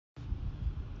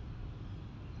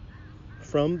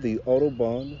From the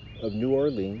Autobahn of New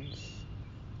Orleans,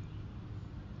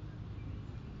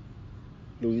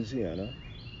 Louisiana,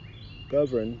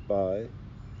 governed by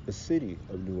the City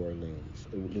of New Orleans,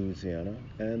 Louisiana,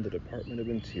 and the Department of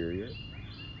Interior,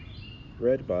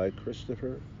 read by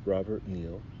Christopher Robert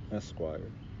Neal,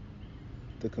 Esquire.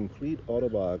 The Complete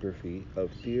Autobiography of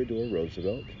Theodore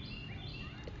Roosevelt,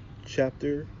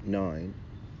 Chapter 9,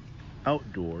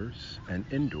 Outdoors and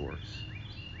Indoors.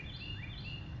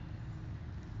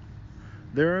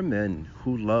 There are men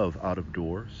who love out of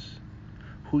doors,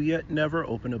 who yet never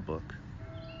open a book,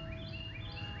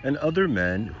 and other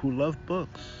men who love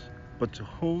books, but to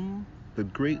whom the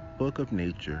great book of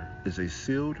nature is a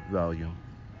sealed volume,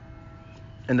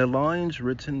 and the lines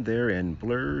written therein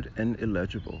blurred and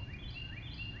illegible.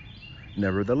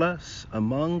 Nevertheless,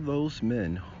 among those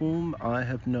men whom I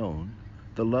have known,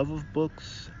 the love of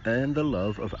books and the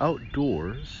love of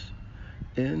outdoors,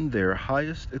 in their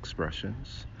highest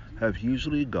expressions, have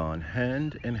usually gone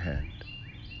hand in hand.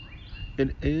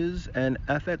 It is an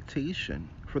affectation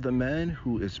for the man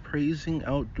who is praising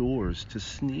outdoors to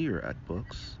sneer at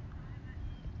books.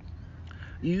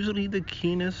 Usually the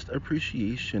keenest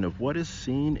appreciation of what is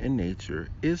seen in nature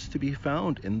is to be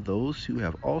found in those who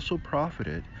have also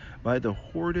profited by the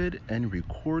hoarded and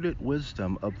recorded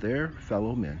wisdom of their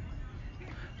fellow men.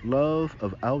 Love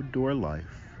of outdoor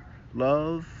life,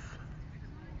 love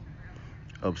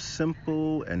of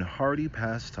simple and hearty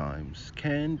pastimes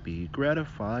can be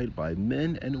gratified by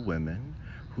men and women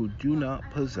who do not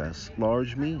possess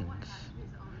large means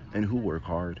and who work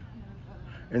hard.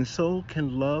 And so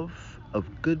can love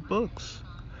of good books,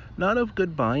 not of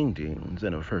good bindings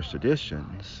and of first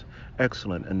editions,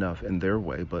 excellent enough in their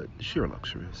way, but sheer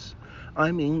luxuries.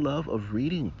 I mean love of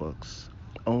reading books,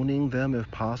 owning them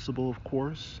if possible, of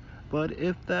course, but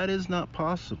if that is not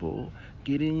possible,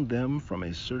 getting them from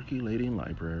a circulating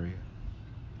library.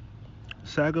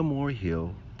 Sagamore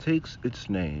Hill takes its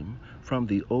name from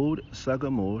the old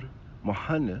Sagamore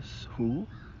Mohannis who,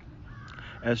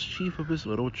 as chief of his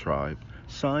little tribe,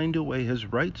 signed away his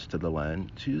rights to the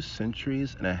land 2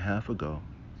 centuries and a half ago.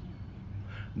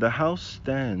 The house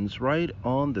stands right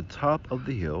on the top of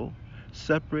the hill,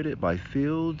 separated by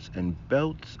fields and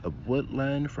belts of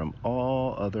woodland from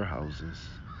all other houses,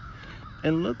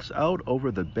 and looks out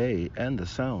over the bay and the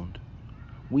sound.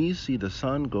 We see the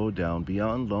sun go down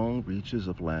beyond long reaches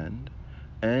of land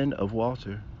and of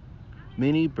water.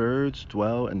 Many birds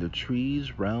dwell in the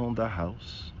trees round the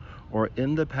house, or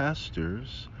in the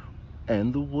pastures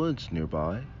and the woods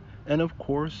nearby, and of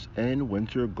course in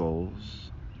winter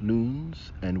gulls,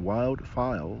 loons, and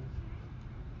wildfowl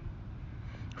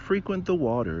frequent the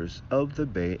waters of the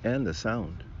bay and the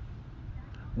sound.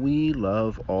 We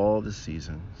love all the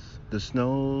seasons, the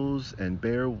snows and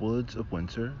bare woods of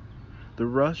winter, the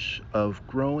rush of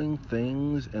growing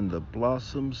things and the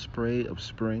blossom spray of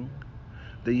spring,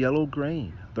 the yellow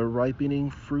grain, the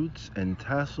ripening fruits and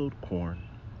tasseled corn,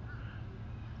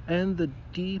 and the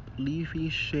deep leafy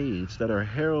shades that are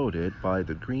heralded by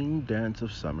the green dance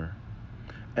of summer,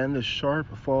 and the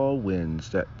sharp fall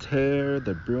winds that tear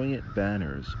the brilliant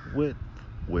banners with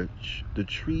which the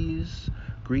trees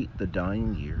greet the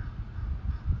dying year.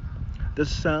 The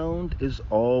sound is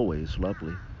always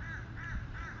lovely.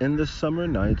 In the summer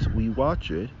nights we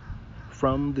watch it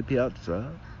from the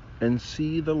piazza and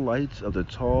see the lights of the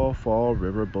tall Fall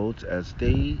River boats as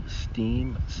they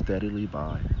steam steadily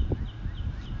by.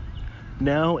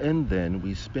 Now and then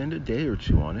we spend a day or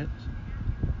two on it,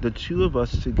 the two of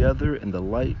us together in the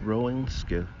light rowing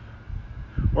skiff,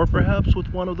 or perhaps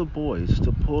with one of the boys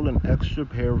to pull an extra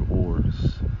pair of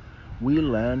oars. We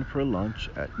land for lunch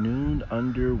at noon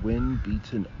under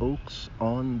wind-beaten oaks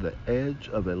on the edge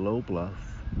of a low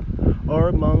bluff, or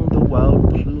among the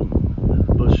wild plume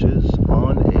bushes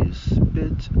on a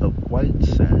spit of white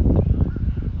sand,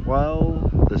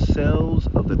 while the sails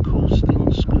of the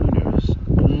coasting schooners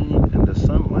gleam in the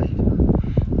sunlight,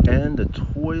 and the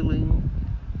tolling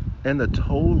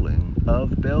of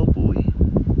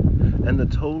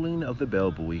the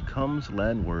bell buoy comes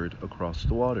landward across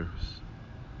the waters.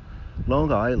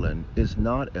 Long Island is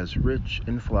not as rich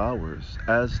in flowers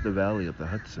as the valley of the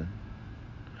Hudson,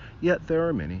 yet there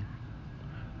are many.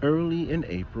 Early in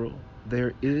April,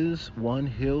 there is one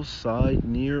hillside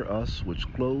near us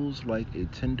which glows like a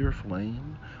tender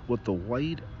flame with the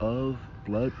white of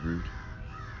bloodroot.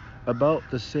 About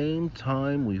the same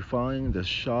time we find the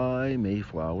shy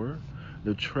mayflower,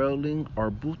 the trailing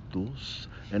arbutus,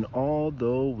 and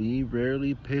although we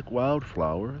rarely pick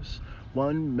wildflowers,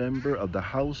 one member of the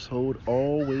household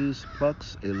always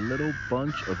plucks a little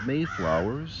bunch of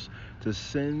mayflowers to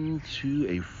send to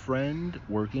a friend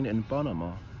working in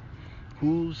Panama,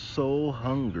 whose soul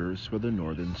hungers for the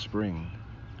northern spring.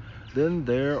 Then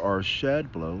there are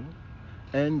shadblow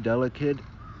and delicate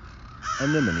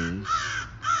anemones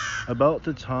about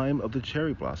the time of the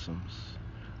cherry blossoms.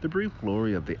 The brief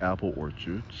glory of the apple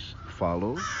orchards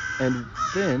follow, and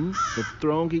then the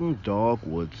thronging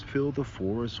dogwoods fill the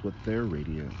forest with their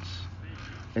radiance.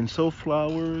 And so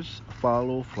flowers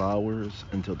follow flowers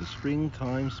until the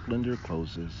springtime splendor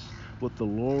closes with the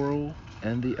laurel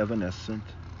and the evanescent,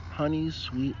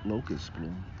 honey-sweet locust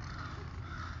bloom.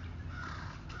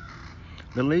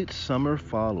 The late summer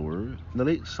flowers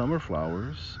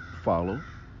follow,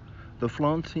 the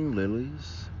flaunting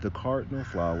lilies, the cardinal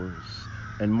flowers,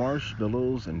 and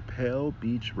marshmallows and pale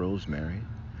beach rosemary,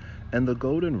 and the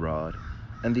goldenrod,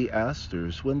 and the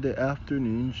asters when the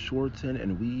afternoons shorten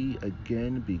and we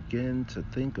again begin to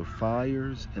think of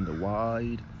fires in the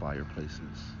wide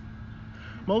fireplaces.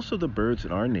 Most of the birds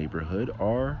in our neighborhood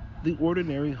are the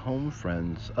ordinary home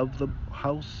friends of the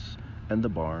house and the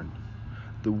barn,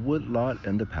 the woodlot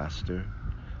and the pasture,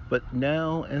 but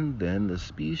now and then the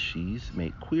species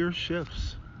make queer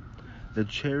shifts. The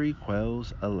cherry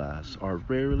quails, alas, are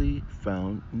rarely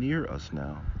found near us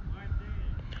now,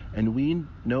 and we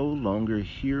no longer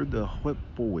hear the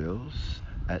whippoorwills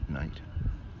at night.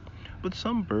 But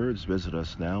some birds visit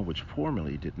us now which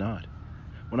formerly did not.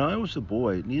 When I was a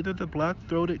boy, neither the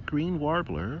black-throated green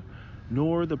warbler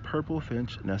nor the purple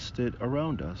finch nested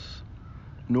around us,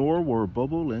 nor were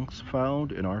bobolinks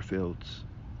found in our fields.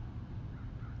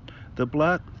 The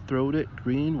black-throated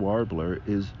green warbler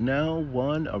is now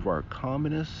one of our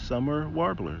commonest summer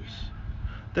warblers.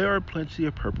 There are plenty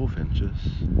of purple finches,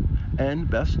 and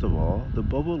best of all, the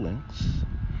bobolinks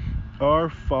are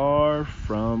far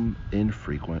from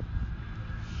infrequent.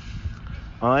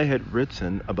 I had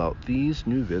written about these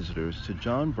new visitors to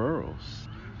John Burroughs,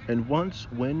 and once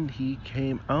when he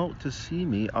came out to see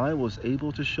me, I was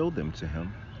able to show them to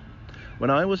him. When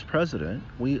I was president,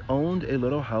 we owned a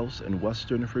little house in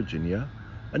Western Virginia,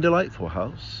 a delightful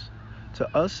house,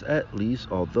 to us at least,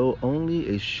 although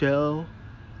only a shell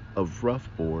of rough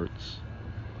boards.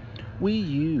 We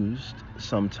used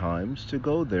sometimes to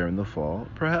go there in the fall,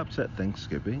 perhaps at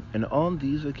Thanksgiving, and on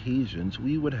these occasions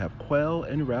we would have quail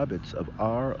and rabbits of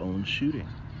our own shooting,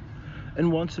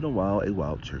 and once in a while a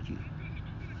wild turkey.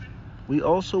 We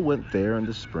also went there in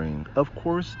the spring. Of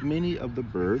course, many of the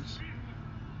birds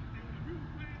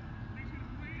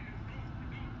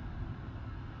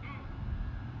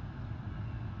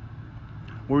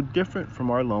were different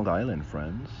from our Long Island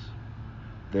friends.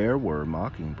 There were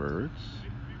mockingbirds,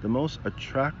 the most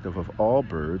attractive of all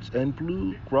birds, and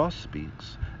blue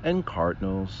grosbeaks, and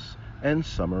cardinals, and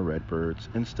summer redbirds,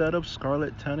 instead of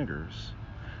scarlet tanagers,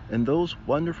 and those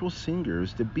wonderful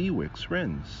singers, the Bewick's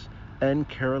wrens, and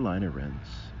Carolina wrens.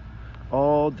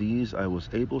 All these I was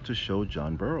able to show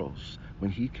John Burroughs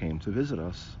when he came to visit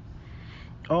us.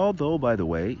 Although, by the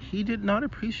way, he did not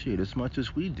appreciate as much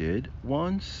as we did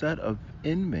one set of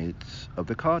inmates of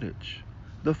the cottage,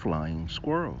 the flying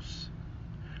squirrels.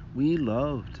 We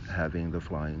loved having the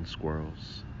flying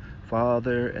squirrels,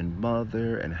 father and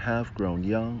mother and half-grown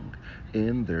young,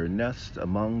 in their nest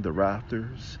among the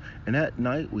rafters, and at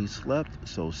night we slept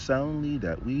so soundly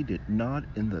that we did not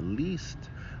in the least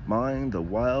mind the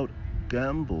wild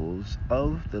gambols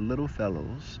of the little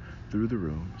fellows through the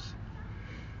rooms,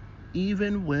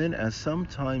 even when, as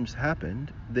sometimes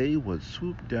happened, they would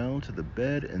swoop down to the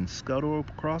bed and scuttle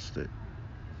across it.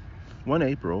 One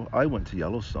April, I went to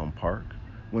Yellowstone Park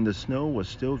when the snow was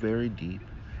still very deep,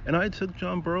 and I took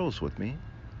John Burroughs with me.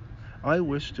 I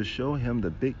wished to show him the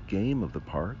big game of the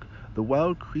park, the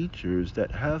wild creatures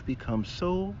that have become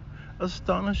so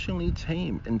astonishingly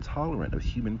tame and tolerant of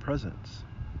human presence.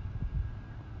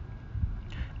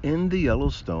 In the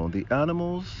Yellowstone, the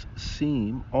animals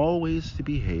seem always to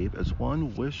behave as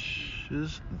one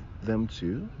wishes them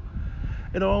to.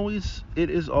 It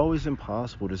is always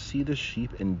impossible to see the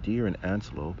sheep and deer and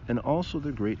antelope, and also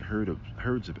the great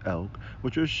herds of elk,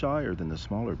 which are shyer than the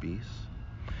smaller beasts.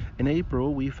 In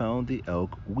April, we found the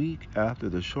elk weak after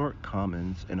the short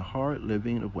commons and hard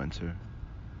living of winter.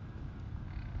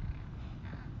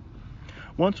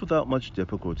 Once, without much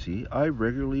difficulty, I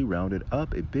regularly rounded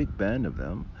up a big band of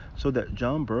them so that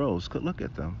John Burroughs could look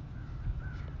at them.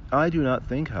 I do not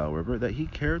think, however, that he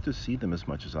cared to see them as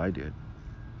much as I did.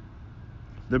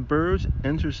 The birds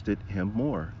interested him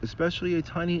more, especially a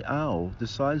tiny owl the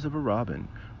size of a robin,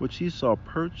 which he saw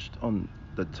perched on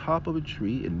the top of a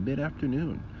tree in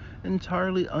mid-afternoon,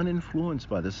 entirely uninfluenced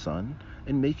by the sun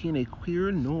and making a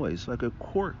queer noise like a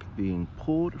cork being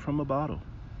pulled from a bottle.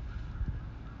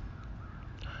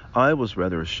 I was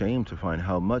rather ashamed to find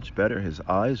how much better his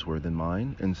eyes were than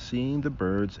mine in seeing the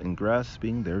birds and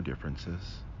grasping their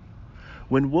differences.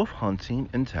 When wolf hunting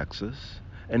in Texas,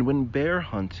 and when bear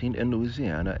hunting in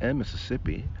Louisiana and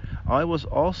Mississippi, I was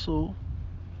also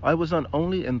I was not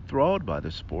only enthralled by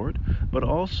the sport, but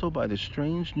also by the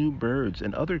strange new birds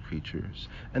and other creatures,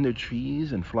 and the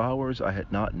trees and flowers I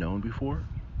had not known before.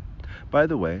 By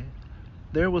the way,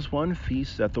 there was one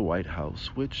feast at the White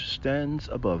House which stands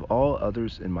above all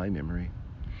others in my memory,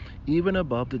 even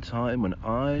above the time when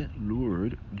I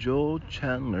lured Joel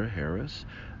Chandler Harris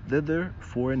thither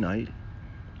for a night,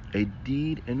 a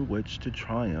deed in which to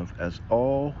triumph, as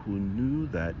all who knew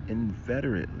that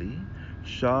inveterately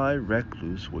shy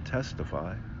recluse will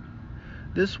testify.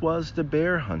 This was the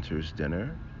bear hunter's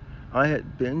dinner. I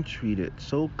had been treated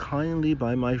so kindly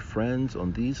by my friends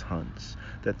on these hunts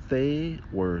that they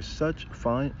were such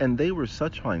fine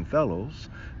fellows,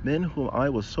 men whom I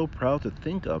was so proud to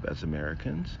think of as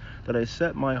Americans, that I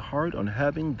set my heart on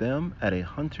having them at a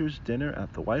hunter's dinner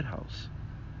at the White House.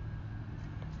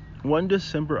 One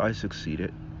December I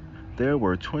succeeded. There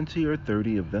were 20 or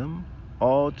 30 of them,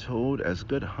 all told as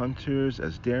good hunters,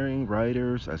 as daring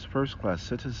riders, as first-class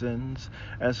citizens,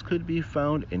 as could be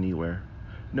found anywhere.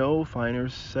 No finer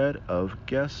set of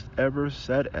guests ever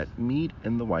sat at meat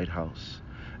in the White House.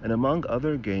 And among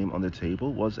other game on the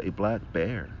table was a black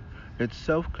bear,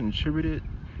 itself contributed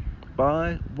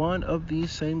by one of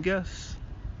these same guests.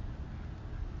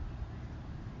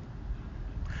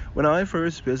 When I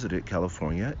first visited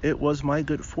California, it was my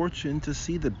good fortune to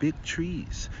see the big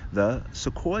trees, the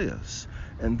sequoias,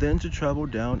 and then to travel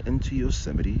down into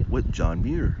Yosemite with John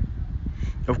Muir.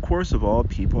 Of course, of all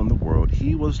people in the world,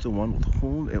 he was the one with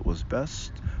whom it was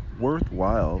best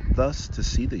worthwhile thus to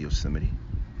see the Yosemite.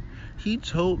 He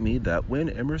told me that when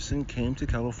Emerson came to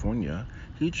California,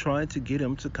 he tried to get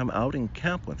him to come out and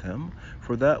camp with him,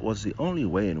 for that was the only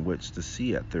way in which to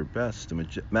see at their best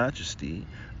the majesty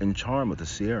and charm of the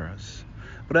Sierras.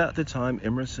 But at the time,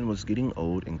 Emerson was getting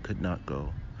old and could not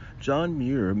go. John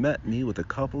Muir met me with a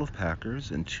couple of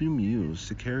packers and 2 mules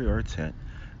to carry our tent,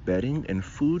 bedding, and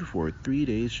food for a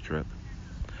 3-day trip.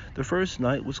 The first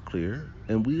night was clear,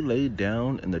 and we lay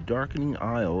down in the darkening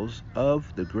aisles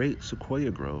of the great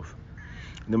sequoia grove.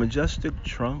 The majestic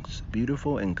trunks,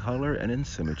 beautiful in color and in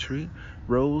symmetry,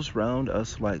 rose round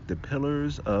us like the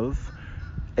pillars of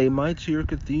a mightier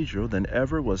cathedral than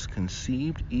ever was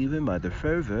conceived even by the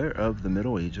fervor of the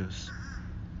Middle Ages.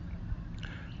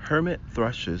 Hermit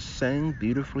thrushes sang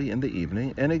beautifully in the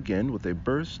evening, and again with a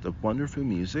burst of wonderful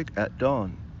music at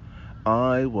dawn.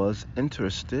 I was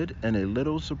interested and a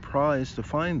little surprised to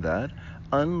find that,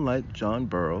 unlike John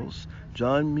Burroughs,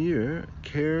 John Muir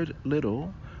cared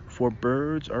little for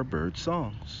birds or bird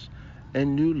songs,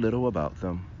 and knew little about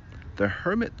them. The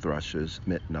hermit thrushes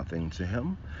meant nothing to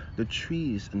him, the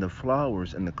trees and the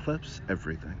flowers and the cliffs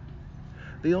everything.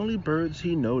 The only birds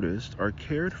he noticed or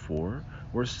cared for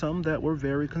were some that were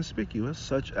very conspicuous,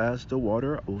 such as the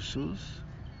water osses,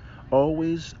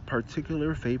 always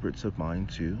particular favorites of mine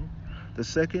too. The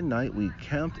second night we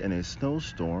camped in a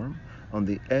snowstorm on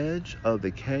the edge of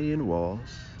the canyon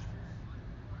walls,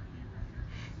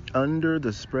 under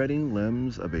the spreading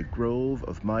limbs of a grove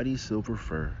of mighty silver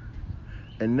fir.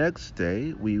 And next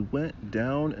day we went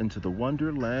down into the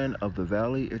wonderland of the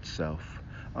valley itself.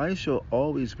 I shall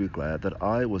always be glad that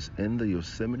I was in the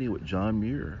Yosemite with John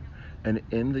Muir and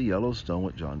in the Yellowstone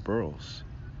with John Burroughs.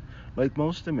 Like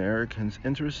most Americans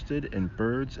interested in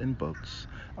birds and books,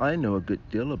 I know a good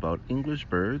deal about English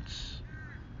birds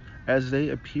as they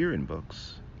appear in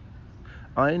books.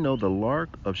 I know the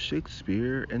lark of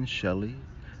Shakespeare and Shelley,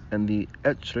 and the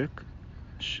Ettrick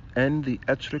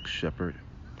shepherd.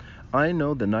 I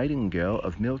know the nightingale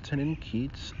of Milton and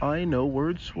Keats. I know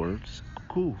Wordsworth's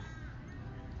cuckoo.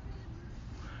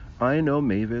 I know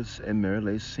Mavis and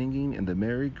Merula singing in the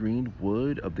merry green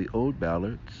wood of the old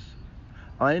ballads.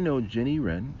 I know Jenny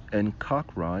Wren and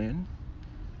Cock Ryan.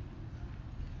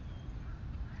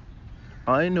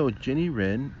 I know Jenny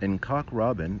Wren and Cock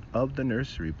Robin of the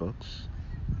nursery books.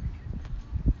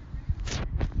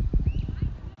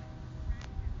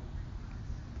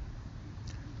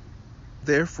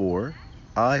 Therefore,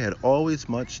 I had always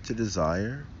much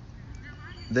desired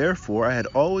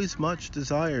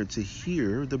to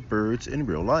hear the birds in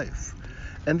real life,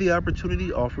 and the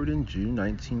opportunity offered in June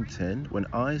 1910 when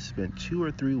I spent 2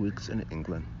 or 3 weeks in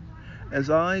England.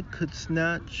 As I could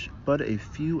snatch but a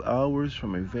few hours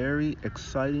from a very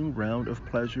exciting round of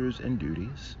pleasures and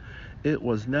duties, it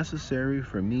was necessary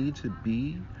for me to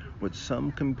be with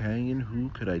some companion who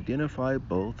could identify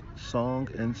both song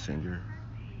and singer.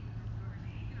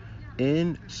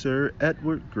 in Sir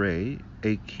Edward Grey,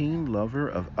 a keen lover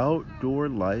of outdoor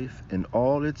life in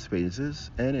all its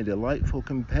phases, and a delightful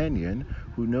companion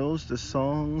who knows the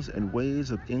songs and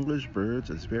ways of English birds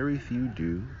as very few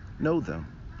do know them.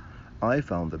 I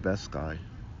found the best guide.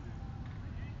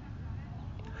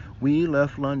 We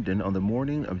left London on the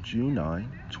morning of June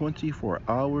 9, 24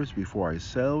 hours before I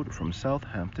sailed from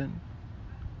Southampton.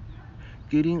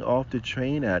 Getting off the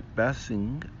train at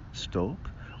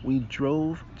Basingstoke, we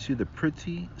drove to the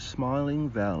pretty,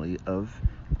 smiling valley of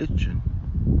Itchen.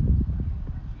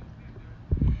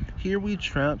 Here we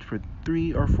tramped for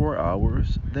 3 or 4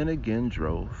 hours, then again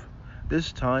drove,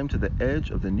 this time to the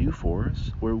edge of the New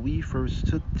Forest, where we first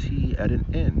took tea at an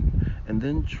inn, and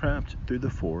then tramped through the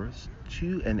forest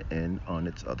to an inn on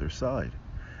its other side,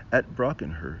 at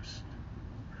Brockenhurst.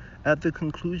 At the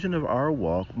conclusion of our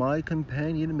walk, my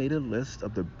companion made a list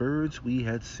of the birds we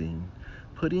had seen,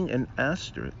 putting an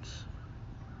asterisk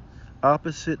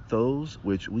opposite those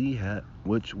which we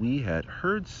had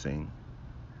heard sing.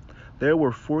 There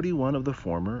were 41 of the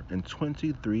former and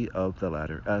 23 of the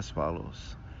latter, as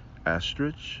follows: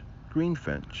 Ostrich,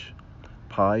 greenfinch,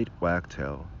 pied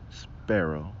wagtail,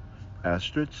 sparrow,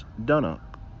 ostrich, dunnock,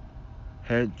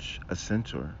 hedge a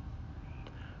centaur,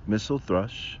 missel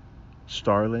thrush,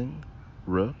 starling,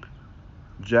 rook,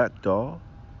 jackdaw,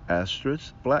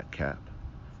 ostrich, blackcap,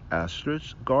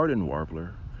 ostrich, garden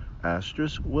warbler,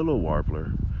 ostrich, willow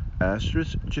warbler,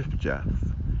 ostrich, jiff-jaff,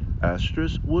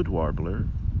 ostrich, wood warbler,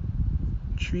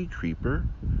 tree creeper,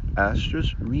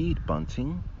 ostrich, reed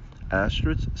bunting,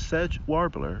 ostrich, sedge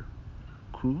warbler,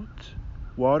 coot,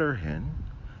 water hen,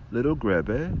 little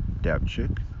grebe,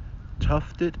 dabchick,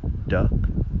 tufted duck,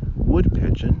 wood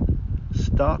pigeon,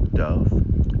 stock dove,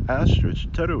 ostrich,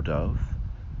 turtle dove,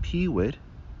 peewit,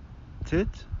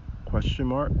 tit,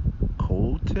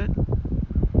 coal tit,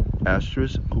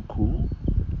 asterisk cuckoo,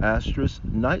 asterisk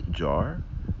nightjar,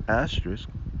 asterisk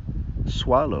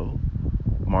swallow,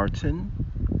 martin,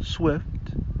 swift,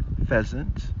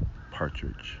 pheasant,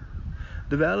 partridge.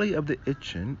 The valley of the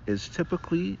Itchen is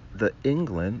typically the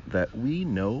England that we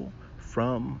know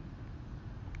from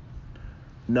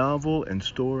novel and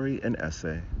story and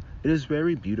essay. It is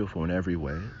very beautiful in every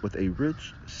way, with a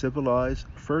rich, civilized,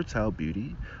 fertile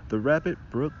beauty, the rapid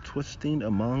brook twisting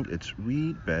among its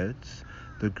reed beds,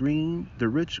 the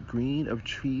rich green of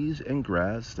trees and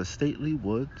grass, the stately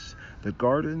woods, the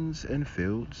gardens and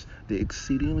fields, the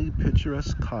exceedingly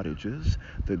picturesque cottages,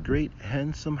 the great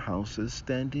handsome houses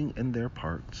standing in their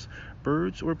parks.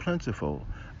 Birds were plentiful.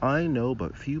 I know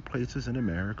but few places in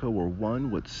America where one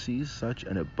would see such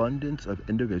an abundance of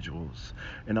individuals,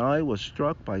 and I was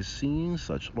struck by seeing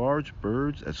such large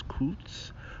birds as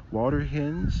coots, water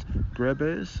hens,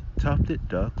 grebes, tufted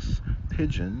ducks,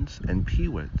 pigeons, and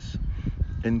peewits.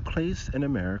 In place in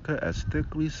America as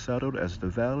thickly settled as the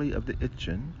valley of the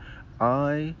Itchen,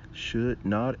 I should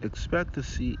not expect to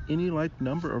see any like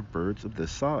number of birds of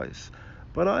this size,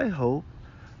 but I hope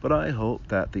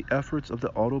that the efforts of the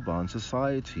Audubon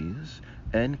societies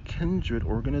and kindred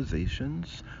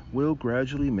organizations will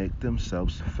gradually make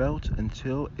themselves felt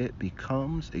until it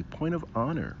becomes a point of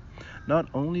honor, not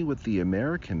only with the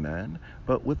American man,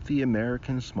 but with the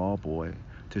American small boy,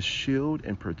 to shield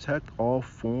and protect all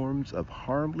forms of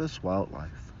harmless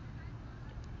wildlife.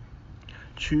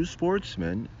 True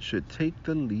sportsmen should take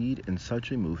the lead in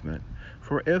such a movement,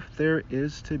 for if there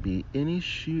is to be any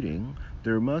shooting,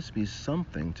 there must be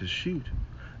something to shoot.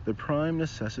 The prime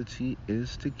necessity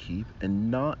is to keep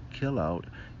and not kill out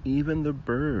even the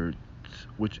birds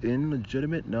which in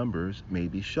legitimate numbers may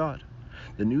be shot.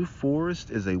 The New Forest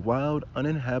is a wild,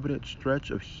 uninhabited stretch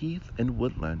of heath and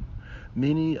woodland,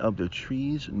 many of the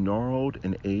trees gnarled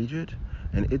and aged,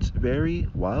 and its very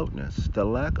wildness, the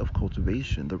lack of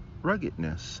cultivation, the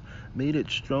ruggedness, made it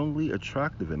strongly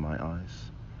attractive in my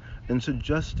eyes, and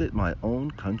suggested my own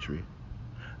country.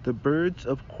 The birds,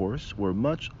 of course, were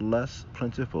much less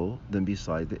plentiful than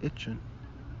beside the Itchen.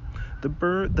 The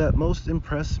bird that most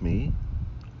impressed me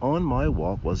on my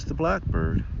walk was the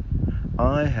blackbird.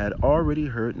 I had already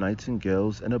heard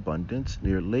nightingales in abundance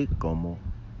near Lake Como,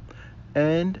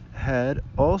 and had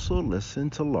also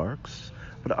listened to larks,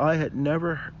 but I had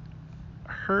never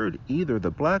heard either the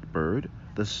blackbird,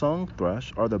 the song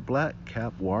thrush, or the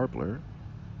black-cap warbler.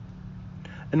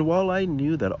 And while I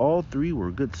knew that all three were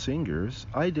good singers,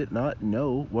 I did not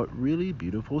know what really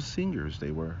beautiful singers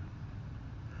they were.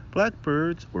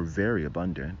 Blackbirds were very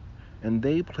abundant, and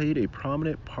they played a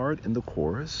prominent part in the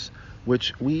chorus,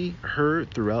 which we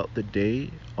heard throughout the day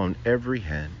on every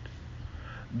hand,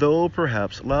 though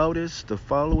perhaps loudest the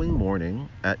following morning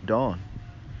at dawn.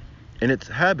 In its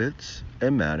habits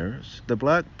and manners, the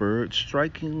blackbird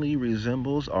strikingly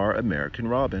resembles our American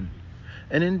robin,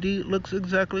 and indeed looks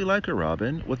exactly like a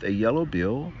robin with a yellow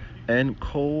bill and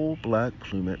coal-black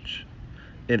plumage.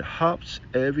 It hops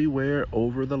everywhere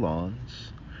over the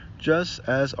lawns, just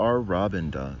as our robin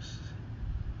does,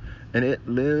 and it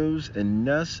lives and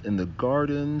nests in the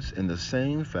gardens in the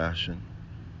same fashion.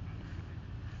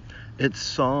 Its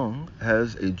song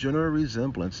has a general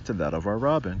resemblance to that of our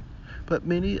robin, but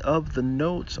many of the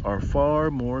notes are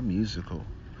far more musical,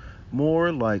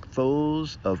 more like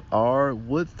those of our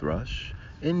wood thrush.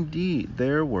 Indeed,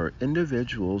 there were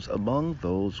individuals among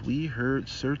those we heard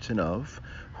certain of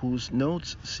whose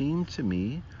notes seemed to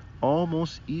me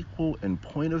almost equal in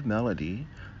point of melody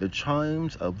the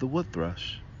chimes of the wood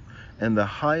thrush. And the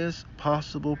highest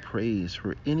possible praise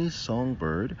for any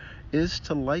songbird is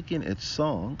to liken its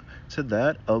song to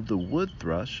that of the wood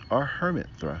thrush or hermit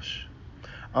thrush.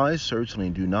 I certainly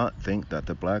do not think that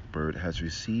the blackbird has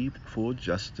received full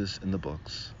justice in the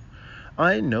books.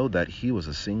 I know that he was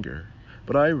a singer,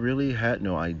 but I really had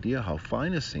no idea how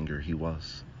fine a singer he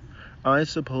was. I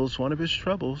suppose one of his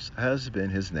troubles has been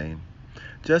his name,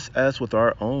 just as with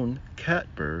our own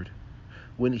catbird.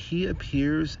 When he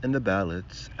appears in the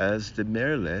ballads as the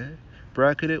Merula,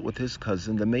 bracketed with his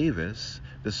cousin the mavis,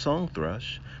 the song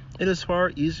thrush, it is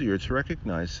far easier to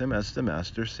recognize him as the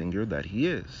master singer that he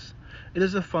is. It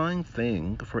is a fine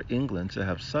thing for England to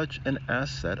have such an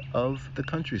asset of the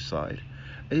countryside,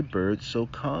 a bird so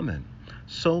common,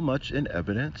 so much in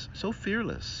evidence, so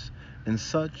fearless, and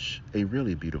such a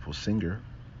really beautiful singer.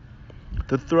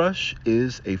 The thrush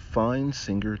is a fine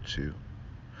singer too,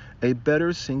 a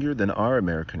better singer than our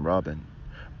American robin,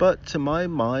 but to my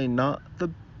mind not the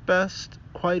best,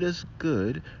 quite as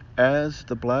good as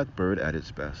the blackbird at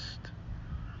its best.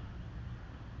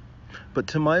 But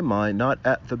to my mind not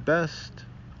at the best,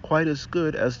 quite as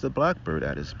good as the blackbird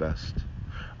at its best,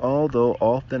 although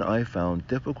often I found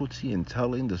difficulty in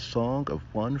telling the song of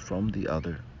one from the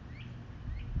other.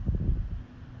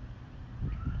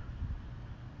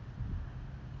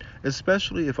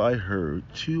 Especially if I heard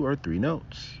 2 or 3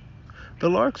 notes. The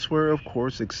larks were, of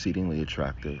course, exceedingly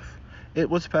attractive. It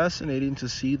was fascinating to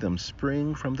see them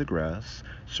spring from the grass,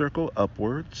 circle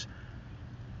upwards,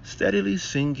 steadily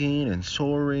singing and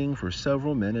soaring for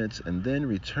several minutes, and then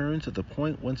return to the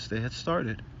point whence they had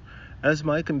started. As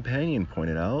my companion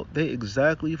pointed out, they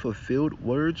exactly fulfilled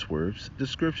Wordsworth's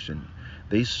description.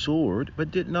 They soared,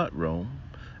 but did not roam.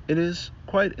 It is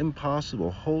quite impossible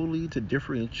wholly to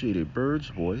differentiate a bird's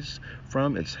voice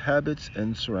from its habits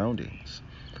and surroundings.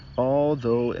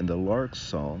 Although in the lark's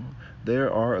song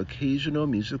there are occasional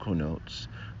musical notes,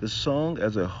 the song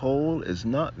as a whole is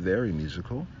not very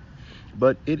musical,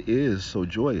 but it is so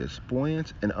joyous,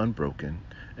 buoyant, and unbroken,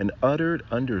 and uttered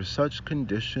under such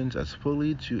conditions as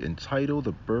fully to entitle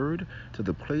the bird to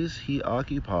the place he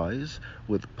occupies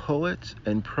with poet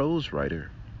and prose writer.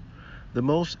 The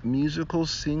most musical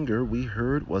singer we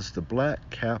heard was the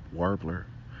black-cap warbler.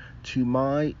 To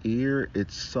my ear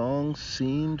its song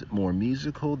seemed more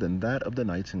musical than that of the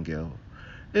nightingale.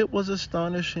 It was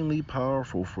astonishingly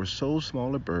powerful for so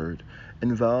small a bird.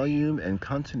 In volume and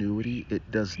continuity it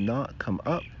does not come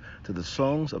up to the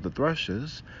songs of the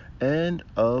thrushes and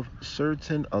of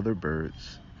certain other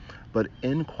birds, but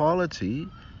in quality,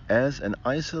 as an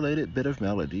isolated bit of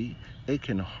melody, it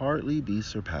can hardly be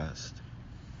surpassed.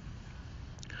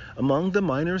 Among the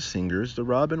minor singers, the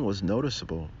robin was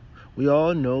noticeable. We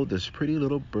all know this pretty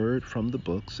little bird from the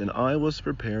books, and I was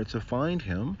prepared to find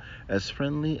him as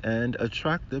friendly and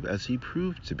attractive as he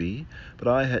proved to be, but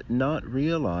I had not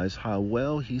realized how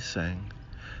well he sang.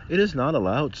 It is not a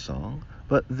loud song,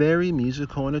 but very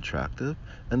musical and attractive,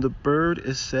 and the bird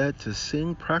is said to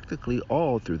sing practically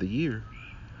all through the year.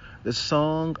 The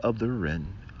song of the wren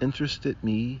interested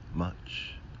me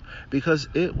much, because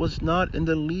it was not in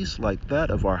the least like that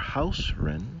of our house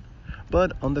wren,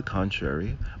 but on the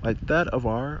contrary, like that of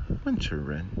our winter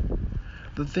wren.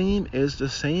 The theme is the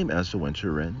same as the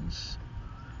winter wren's,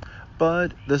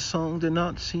 but the song did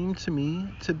not seem to me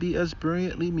to be as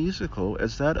brilliantly musical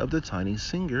as that of the tiny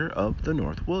singer of the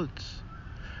north woods.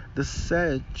 The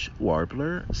sedge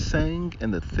warbler sang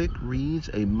in the thick reeds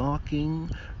a mocking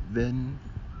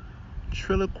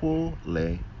ventriloquial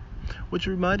lay, which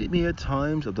reminded me at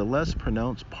times of the less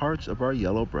pronounced parts of our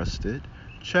yellow-breasted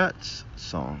chat's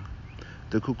song.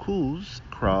 The cuckoo's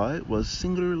cry was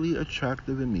singularly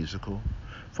attractive and musical,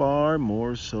 far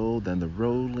more so than the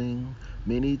rolling,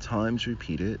 many times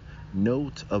repeated,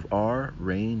 note of our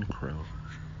rain crow.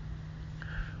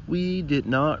 We did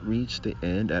not reach the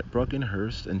inn at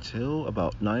Brockenhurst until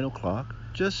about 9 o'clock,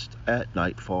 just at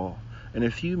nightfall, and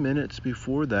a few minutes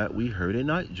before that we heard a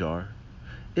nightjar.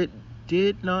 It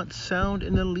did not sound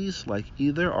in the least like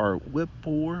either our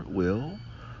whippoorwill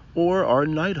or our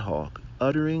nighthawk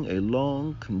uttering a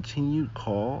long continued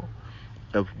call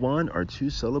of one or two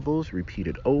syllables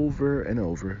repeated over and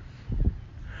over.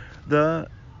 The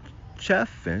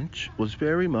chaffinch was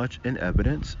very much in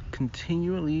evidence,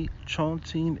 continually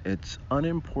chaunting its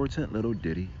unimportant little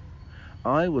ditty.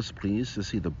 I was pleased to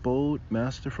see the bold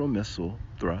masterful missel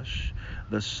thrush,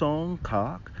 the song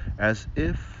cock, as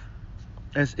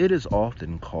it is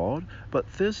often called, but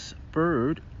this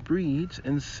bird breeds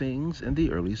and sings in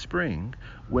the early spring,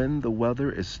 when the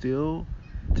weather is still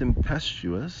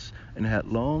tempestuous, and had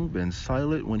long been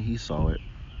silent when he saw it.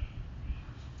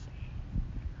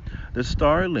 The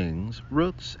starlings,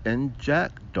 rooks, and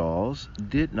jackdaws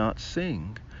did not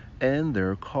sing, and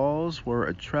their calls were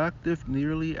attractive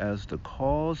nearly as the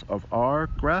calls of our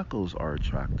grackles are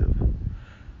attractive.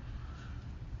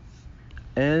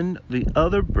 And the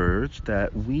other birds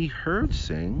that we heard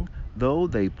sing, though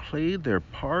they played their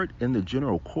part in the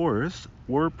general chorus,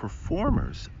 were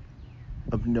performers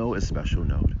of no especial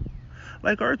note,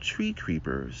 like our tree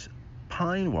creepers,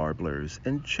 pine warblers,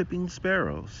 and chipping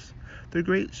sparrows. The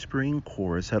great spring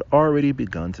chorus had already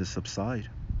begun to subside.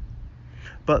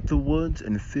 But the woods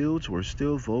and fields were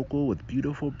still vocal with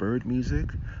beautiful bird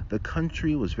music. The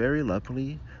country was very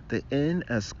lovely, the inn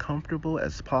as comfortable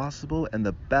as possible, and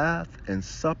the bath and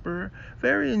supper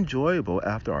very enjoyable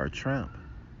after our tramp.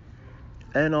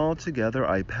 And altogether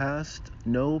I passed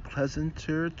no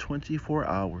pleasanter 24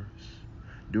 hours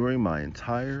during my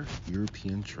entire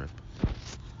European trip.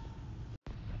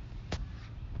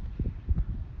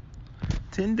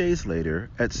 10 days later,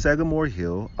 at Sagamore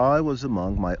Hill, I was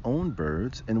among my own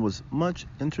birds and was much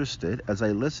interested as I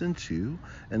listened to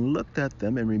and looked at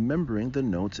them and remembering the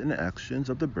notes and actions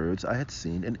of the birds I had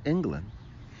seen in England.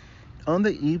 On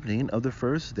the evening of the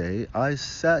first day, I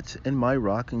sat in my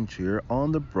rocking chair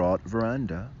on the broad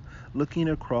veranda, looking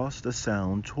across the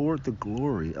sound toward the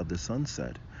glory of the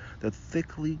sunset. The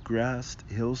thickly grassed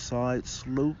hillside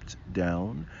sloped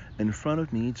down in front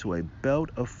of me to a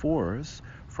belt of forest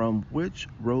from which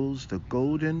rose the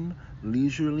golden,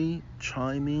 leisurely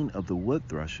chiming of the wood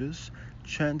thrushes,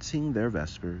 chanting their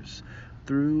vespers.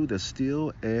 Through the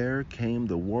still air came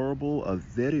the warble of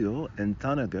vireo and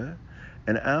tanager,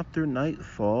 and after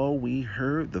nightfall we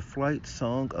heard the flight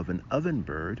song of an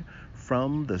ovenbird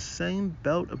from the same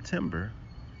belt of timber.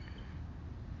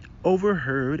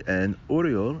 Overheard an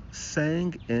oriole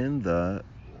sang in the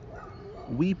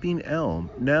weeping elm,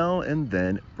 now and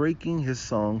then breaking his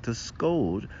song to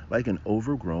scold like an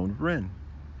overgrown wren.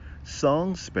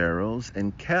 Song sparrows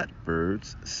and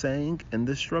catbirds sang in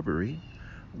the shrubbery.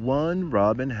 One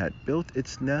robin had built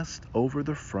its nest over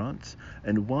the front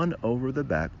and one over the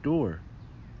back door.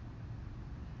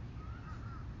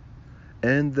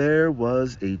 And there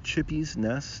was a chippy's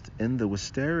nest in the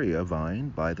wisteria vine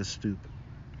by the stoop.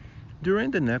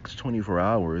 During the next 24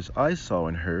 hours, I saw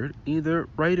and heard, either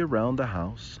right around the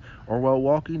house or while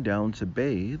walking down to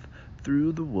bathe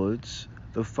through the woods,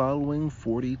 the following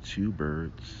 42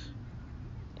 birds: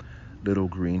 little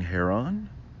green heron,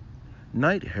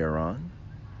 night heron,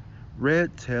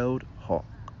 red-tailed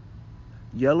hawk,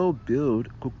 yellow-billed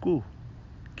cuckoo,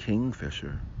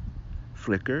 kingfisher,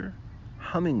 flicker,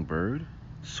 hummingbird,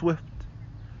 swift,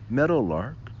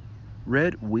 meadowlark,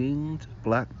 red-winged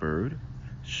blackbird,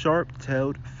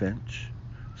 sharp-tailed finch,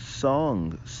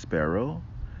 song sparrow,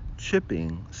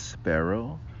 chipping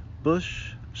sparrow,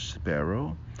 bush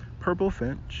sparrow, purple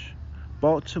finch,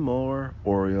 Baltimore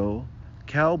oriole,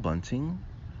 cow bunting,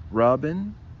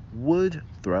 robin, wood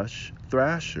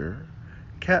thrasher,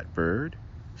 catbird,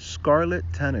 scarlet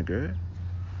tanager,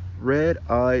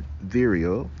 red-eyed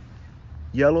vireo,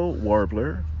 yellow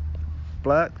warbler,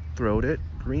 black-throated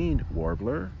green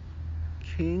warbler,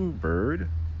 kingbird,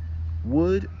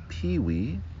 wood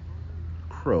pewee,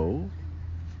 crow,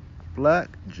 black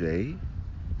jay,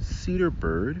 cedar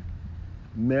bird,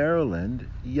 Maryland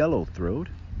yellowthroat,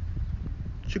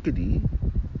 chickadee,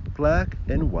 black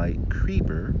and white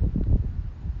creeper,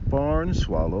 barn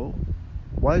swallow,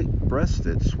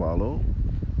 white-breasted swallow,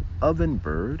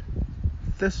 ovenbird,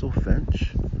 thistlefinch,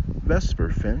 vesper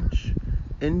finch,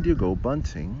 indigo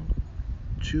bunting,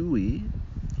 towhee,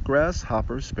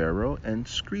 grasshopper sparrow, and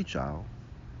screech owl.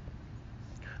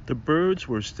 The birds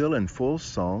were still in full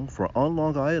song, for on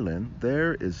Long Island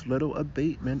there is little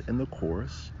abatement in the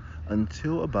chorus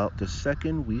until about the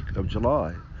second week of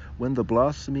July, when the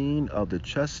blossoming of the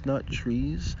chestnut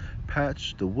trees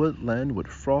patch the woodland with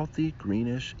frothy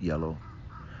greenish yellow.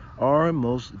 Our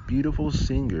most beautiful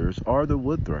singers are the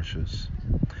wood thrushes.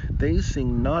 They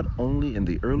sing not only in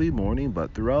the early morning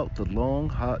but throughout the long,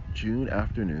 hot June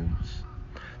afternoons.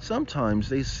 Sometimes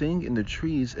they sing in the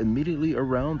trees immediately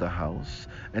around the house,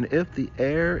 and if the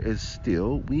air is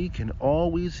still, we can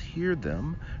always hear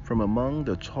them from among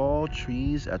the tall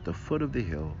trees at the foot of the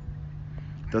hill.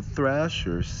 The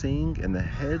thrashers sing in the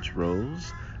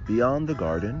hedgerows beyond the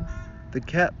garden, the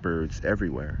catbirds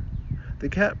everywhere. The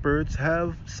catbirds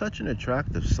have such an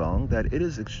attractive song that it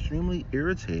is extremely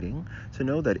irritating to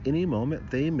know that any moment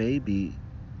they may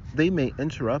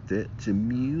interrupt it to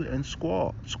mew and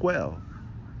squall.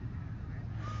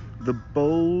 The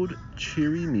bold,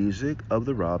 cheery music of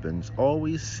the robins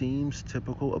always seems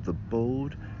typical of the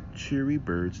bold, cheery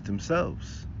birds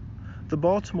themselves. The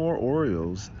Baltimore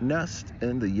orioles nest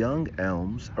in the young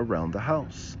elms around the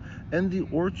house, and the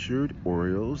orchard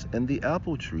orioles in the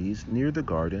apple trees near the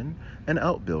garden and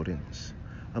outbuildings.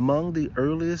 Among the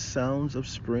earliest sounds of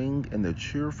spring in the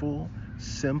cheerful,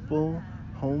 simple,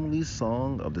 homely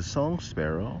song of the song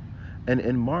sparrow, and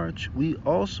in March we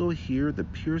also hear the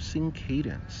piercing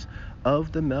cadence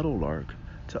of the meadowlark,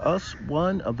 to us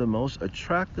one of the most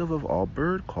attractive of all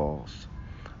bird calls.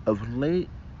 Of late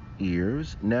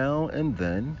years, now and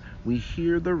then, we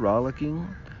hear the rollicking,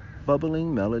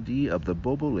 bubbling melody of the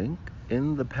bobolink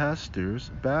in the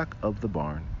pastures back of the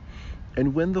barn.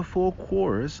 And when the full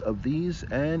chorus of these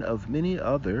and of many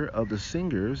other of the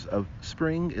singers of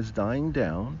spring is dying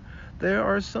down, there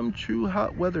are some true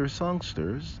hot weather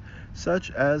songsters,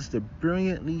 such as the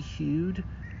brilliantly hued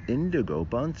indigo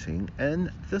bunting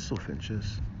and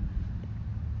thistlefinches.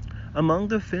 Among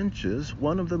the finches,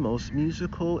 one of the most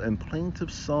musical and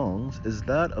plaintive songs is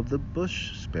that of the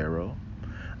bush sparrow.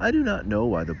 I do not know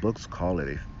why the books call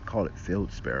it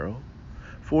field sparrow,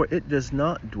 for it does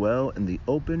not dwell in the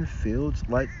open fields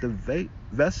like the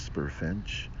vesper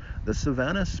finch, the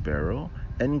savanna sparrow,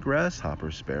 and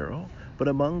grasshopper sparrow, but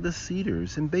among the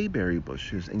cedars and bayberry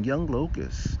bushes and young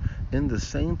locusts, in the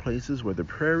same places where the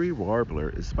prairie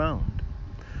warbler is found.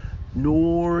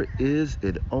 Nor is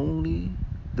it only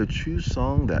the true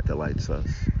song that delights us.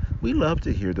 We love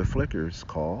to hear the flickers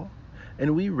call,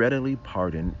 and we readily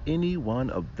pardon any one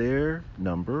of their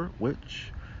number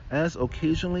which, as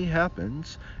occasionally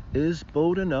happens, is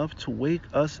bold enough to wake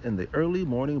us in the early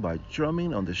morning by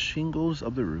drumming on the shingles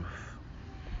of the roof.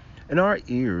 In our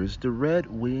ears, the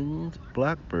red-winged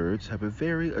blackbirds have a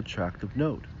very attractive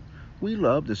note. We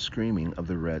love the screaming of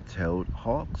the red-tailed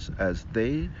hawks as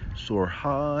they soar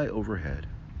high overhead,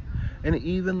 and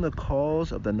even the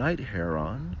calls of the night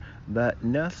heron that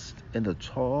nest in the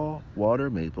tall water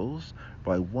maples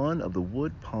by one of the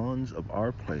wood ponds of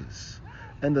our place,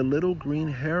 and the little green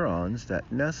herons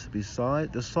that nest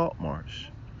beside the salt marsh.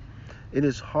 It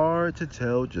is hard to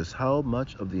tell just how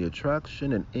much of the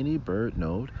attraction in any bird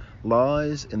note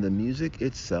lies in the music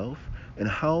itself and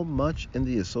how much in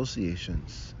the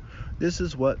associations. This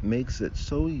is what makes it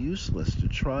so useless to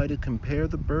try to compare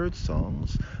the bird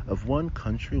songs of one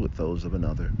country with those of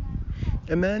another.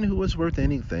 A man who is worth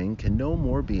anything can no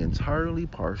more be entirely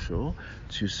partial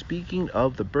to speaking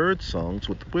of the bird songs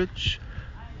with which,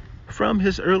 from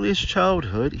his earliest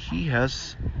childhood, he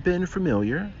has been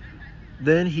familiar,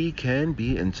 than he can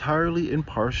be entirely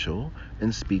impartial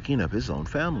in speaking of his own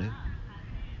family.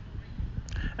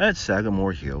 At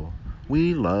Sagamore Hill,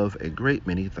 we love a great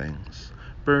many things: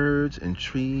 birds and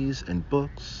trees and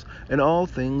books and all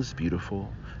things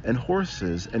beautiful, and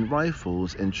horses and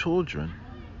rifles and children,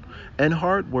 and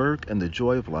hard work and the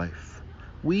joy of life.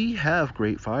 We have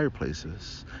great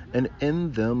fireplaces, and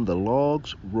in them the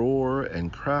logs roar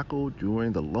and crackle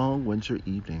during the long winter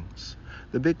evenings.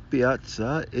 The big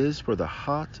piazza is for the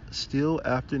hot, still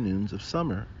afternoons of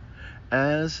summer.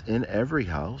 As in every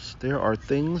house, there are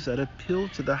things that appeal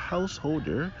to the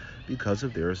householder because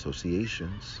of their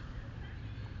associations,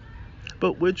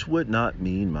 but which would not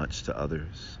mean much to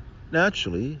others.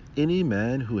 Naturally, any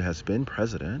man who has been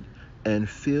president and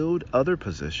filled other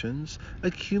positions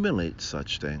accumulates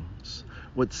such things,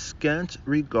 with scant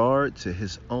regard to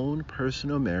his own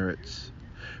personal merits.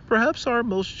 Perhaps our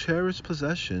most cherished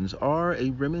possessions are a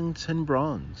Remington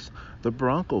bronze, the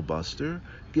Bronco Buster,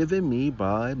 given me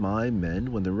by my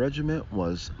men when the regiment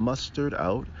was mustered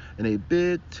out, and a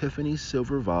big Tiffany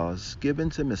silver vase given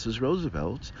to Mrs.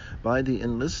 Roosevelt by the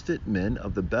enlisted men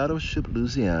of the battleship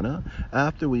Louisiana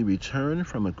after we returned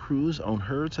from a cruise on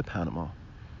her to Panama.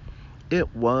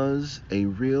 It was a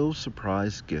real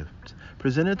surprise gift,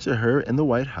 presented to her in the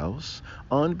White House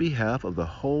on behalf of the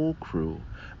whole crew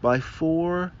by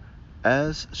 4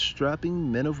 as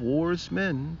strapping men of war's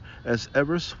men as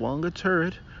ever swung a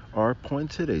turret or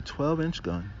pointed a 12-inch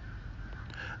gun.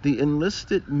 The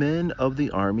enlisted men of the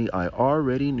Army I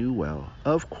already knew well.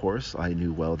 Of course, I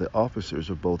knew well the officers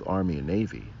of both Army and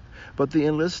Navy. But the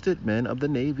enlisted men of the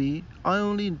Navy I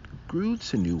only grew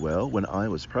to know well when I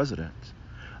was president.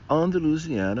 On the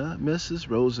Louisiana, Mrs.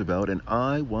 Roosevelt and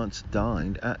I once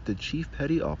dined at the Chief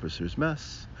Petty Officer's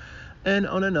mess. And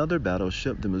on another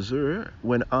battleship, the Missouri,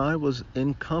 when I was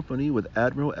in company with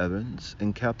Admiral Evans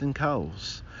and Captain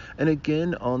Cowles, and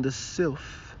again on the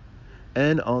Sylph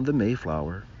and on the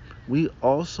Mayflower, we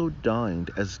also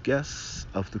dined as guests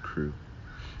of the crew.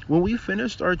 When we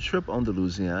finished our trip on the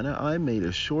Louisiana, I made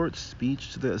a short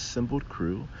speech to the assembled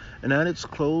crew, and at its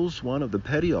close one of the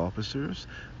petty officers,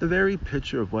 the very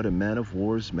picture of what a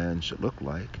man-of-war's man should look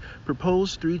like,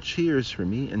 proposed 3 cheers for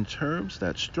me in terms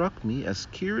that struck me as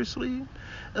curiously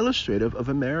illustrative of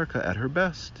America at her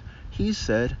best. He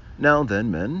said, "Now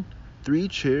then, men, 3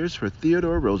 cheers for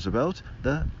Theodore Roosevelt,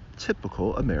 the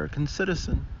typical American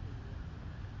citizen."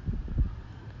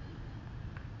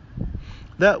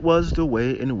 That was the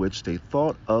way in which they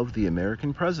thought of the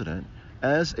American president,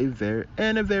 as a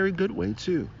very good way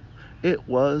too. It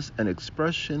was an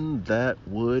expression that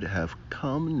would have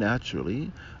come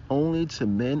naturally only to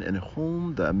men in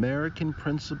whom the American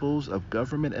principles of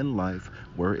government and life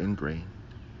were ingrained,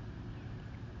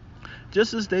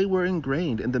 just as they were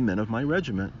ingrained in the men of my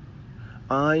regiment.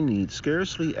 I need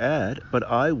scarcely add, but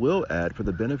I will add for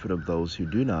the benefit of those who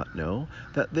do not know,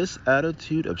 that this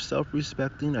attitude of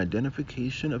self-respecting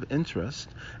identification of interest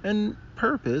and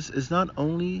purpose is not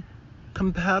only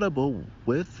compatible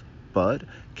with, but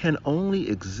can only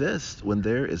exist when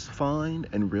there is fine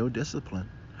and real discipline,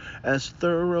 as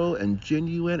thorough and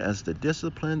genuine as the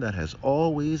discipline that has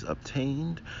always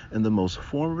obtained in the most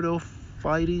formidable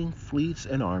fighting fleets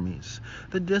and armies.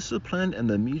 The discipline and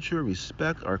the mutual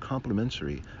respect are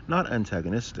complementary, not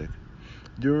antagonistic.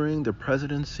 During the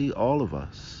presidency, all of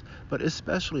us, but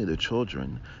especially the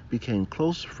children, became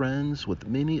close friends with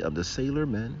many of the sailor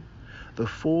men. The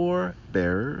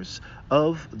forebearers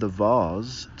of the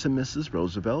vase to Mrs.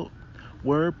 Roosevelt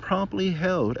were promptly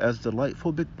hailed as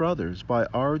delightful big brothers by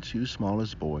our 2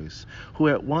 smallest boys, who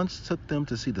at once took them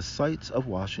to see the sights of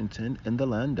Washington in the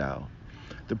landau,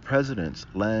 the president's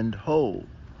land ho.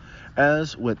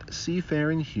 As with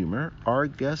seafaring humor, our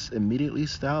guests immediately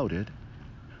stouted.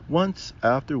 Once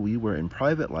after we were in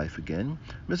private life again,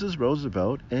 Mrs.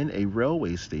 Roosevelt was in a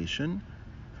railway station,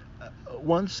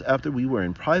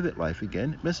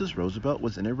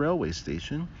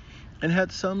 and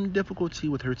had some difficulty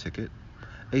with her ticket.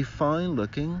 A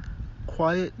fine-looking,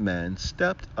 quiet man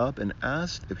stepped up and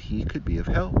asked if he could be of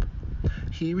help.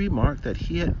 He remarked that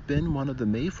he had been one of the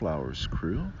Mayflower's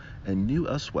crew and knew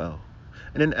us well,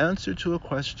 and in answer to a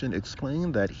question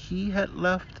explained that he had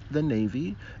left the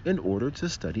Navy in order to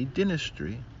study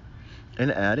dentistry,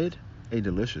 and added, a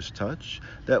delicious touch,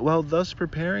 that while thus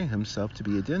preparing himself to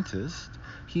be a dentist,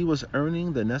 he was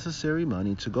earning the necessary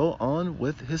money to go on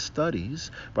with his studies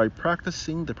by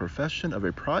practicing the profession of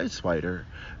a prize fighter,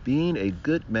 being a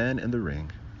good man in the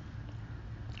ring.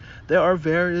 There are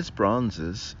various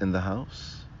bronzes in the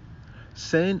house.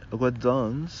 St.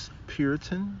 Gaudens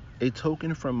Puritan, a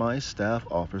token from my staff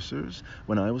officers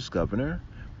when I was governor.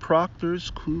 Proctor's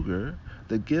Cougar,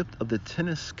 the gift of the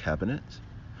tennis cabinet,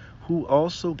 who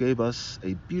also gave us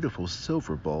a beautiful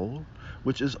silver bowl,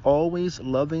 which is always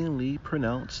lovingly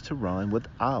pronounced to rhyme with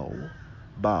owl,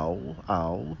 bow,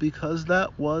 owl, because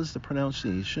that was the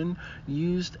pronunciation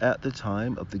used at the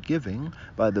time of the giving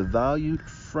by the valued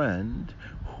friend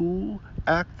who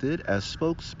acted as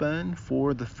spokesman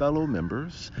for the fellow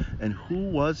members, and who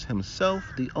was himself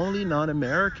the only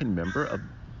non-American member of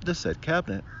the said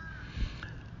cabinet.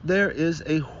 There is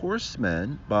a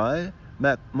horseman by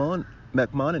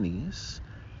Maimonides,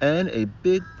 and a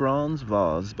big bronze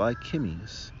vase by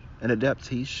Chemis, an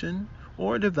adaptation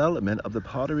or development of the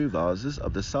pottery vases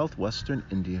of the southwestern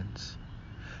Indians.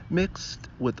 Mixed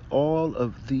with all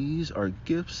of these are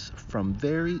gifts from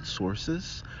varied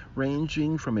sources,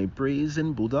 ranging from a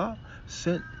brazen Buddha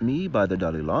sent me by the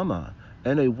Dalai Lama,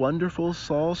 and a wonderful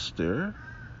saucer,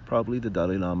 probably the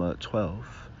Dalai Lama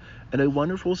 12, and a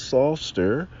wonderful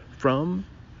saucer from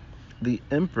the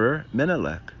Emperor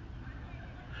Menelik,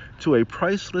 to a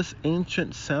priceless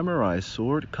ancient samurai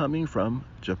sword coming from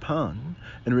Japan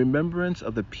in remembrance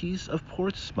of the Peace of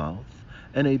Portsmouth,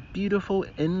 and a beautiful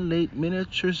inlaid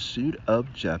miniature suit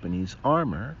of Japanese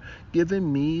armor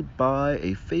given me by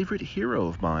a favorite hero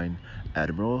of mine,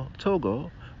 Admiral Togo,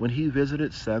 when he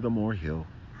visited Sagamore Hill.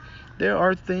 There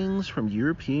are things from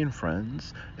European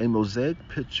friends, a mosaic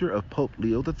picture of Pope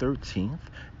Leo XIII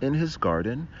in his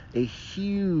garden, a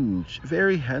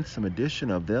very handsome edition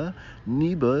of the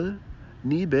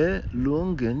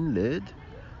Nibelungenlied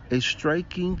a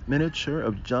striking miniature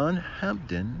of John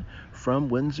Hampden from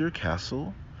Windsor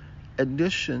Castle,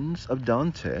 editions of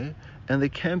Dante, and the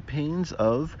campaigns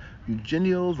of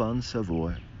Eugenio von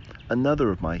Savoy, another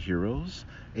of my heroes,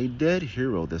 a dead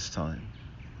hero this time.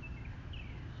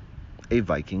 A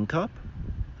Viking cup,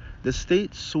 the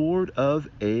state sword of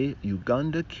a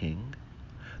Uganda king,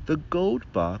 the gold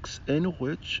box in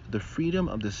which the freedom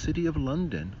of the city of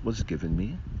London was given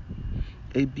me,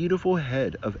 a beautiful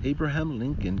head of Abraham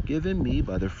Lincoln given me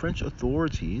by the French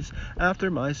authorities after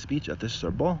my speech at the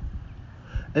Sorbonne,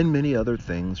 and many other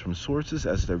things from sources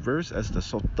as diverse as the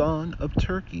Sultan of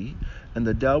Turkey and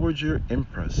the Dowager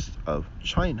Empress of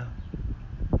China.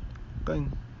 Okay.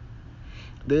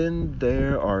 Then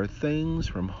there are things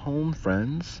from home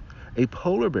friends, a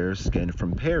polar bear skin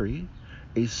from Perry,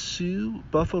 a Sioux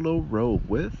buffalo robe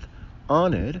with,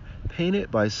 on it,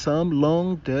 painted by some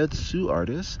long-dead Sioux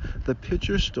artist, the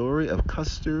picture story of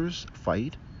Custer's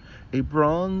fight, a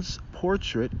bronze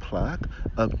portrait plaque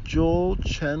of Joel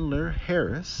Chandler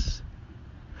Harris,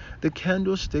 the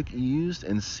candlestick used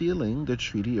in sealing the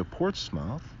Treaty of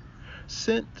Portsmouth,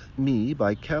 sent me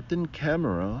by Captain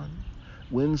Cameron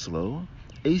Winslow,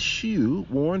 a shoe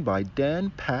worn by Dan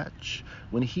Patch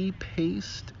when he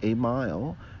paced a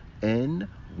mile in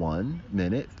 1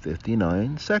 minute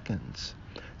 59 seconds,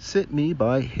 sent me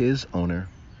by his owner.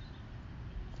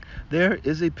 There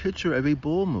is a picture of a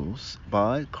bull moose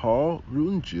by Carl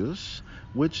Rungius,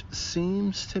 which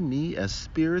seems to me as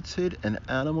spirited an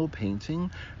animal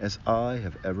painting as I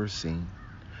have ever seen.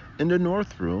 In the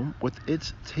north room, with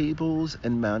its tables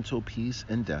and mantelpiece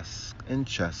and desk and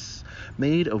chests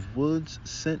made of woods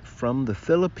sent from the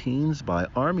Philippines by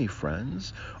army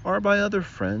friends or by other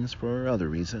friends for other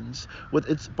reasons, with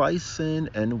its bison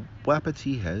and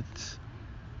wapiti heads,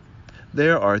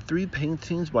 there are 3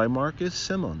 paintings by Marcus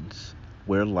Simmons,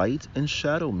 where light and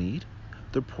shadow meet,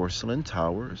 the porcelain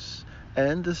towers,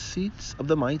 and the seats of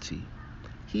the mighty.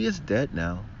 He is dead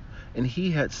now, and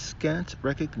he had scant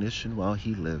recognition while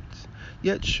he lived.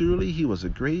 Yet surely he was a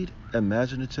great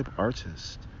imaginative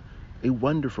artist, a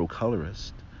wonderful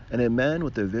colorist, and a man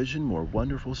with a vision more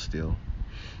wonderful still.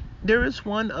 There is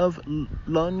one of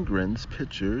Lundgren's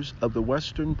pictures of the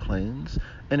Western Plains,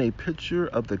 and a picture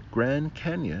of the Grand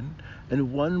Canyon,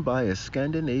 and one by a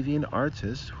Scandinavian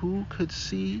artist who could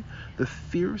see the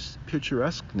fierce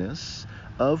picturesqueness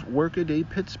of workaday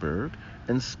Pittsburgh,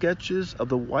 and sketches of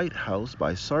the White House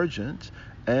by Sargent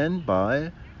and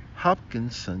by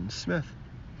Hopkinson Smith.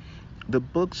 The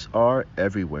books are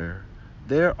everywhere.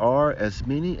 There are as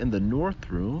many in the north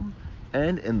room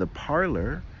and in the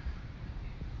parlor.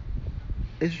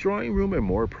 Is drawing room a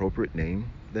more appropriate name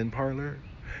than parlor?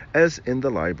 As in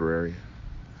the library.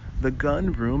 The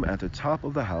gun room at the top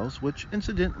of the house, which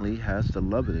incidentally has the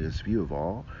loveliest view of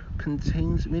all,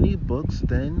 contains many books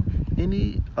than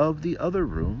any of the other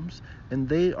rooms, and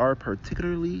they are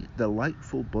particularly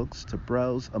delightful books to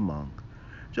browse among,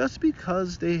 just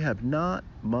because they have not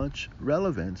much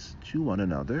relevance to one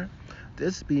another,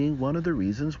 this being one of the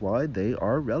reasons why they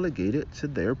are relegated to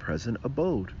their present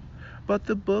abode. But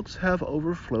the books have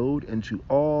overflowed into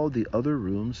all the other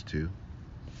rooms too.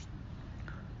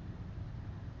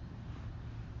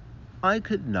 I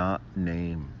could not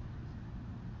name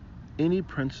any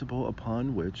principle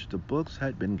upon which the books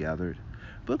had been gathered.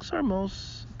 Books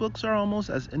are almost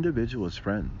as individual as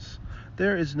friends.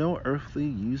 There is no earthly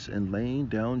use in laying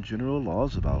down general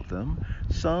laws about them.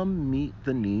 Some meet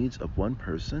the needs of one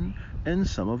person and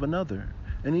some of another,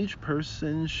 and each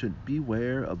person should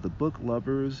beware of the book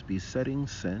lover's besetting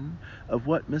sin, of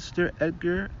what Mr.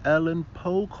 Edgar Allan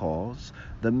Poe calls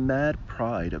the mad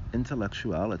pride of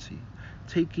intellectuality,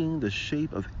 taking the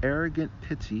shape of arrogant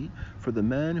pity for the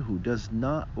man who does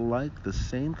not like the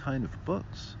same kind of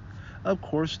books. Of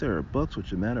course, there are books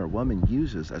which a man or woman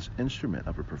uses as instrument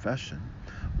of a profession,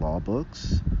 law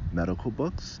books, medical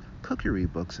books, cookery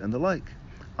books, and the like.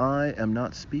 I am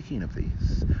not speaking of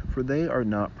these, for they are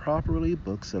not properly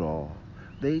books at all.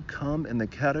 They come in the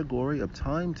category of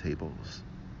timetables,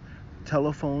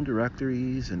 telephone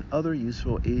directories, and other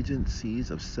useful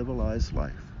agencies of civilized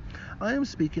life. I am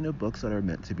speaking of books that are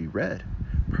meant to be read.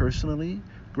 Personally,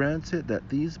 granted that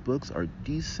these books are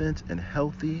decent and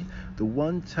healthy, the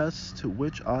one test to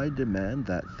which I demand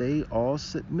that they all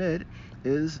submit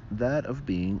is that of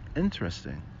being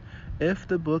interesting. If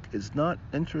the book is not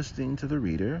interesting to the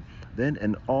reader, then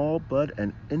in all but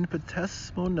an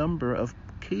infinitesimal number of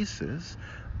cases,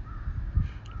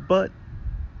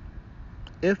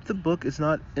 if the book is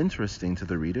not interesting to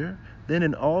the reader, then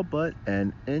in all but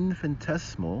an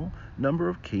infinitesimal number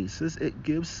of cases it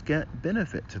gives scant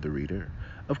benefit to the reader.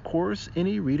 Of course,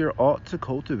 any reader ought to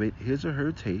cultivate his or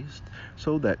her taste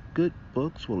so that good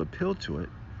books will appeal to it,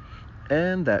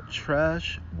 and that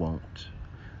trash won't.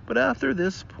 But after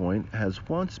this point has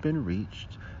once been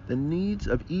reached, the needs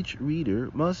of each reader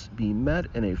must be met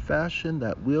in a fashion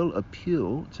that will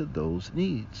appeal to those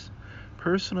needs.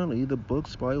 Personally, the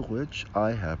books by which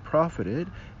I have profited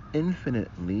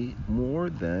infinitely more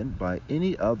than by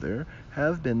any other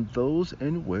have been those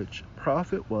in which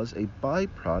profit was a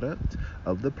byproduct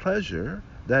of the pleasure.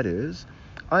 That is,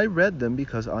 I read them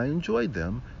because I enjoyed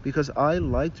them, because I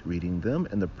liked reading them,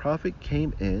 and the profit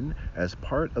came in as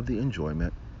part of the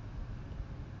enjoyment.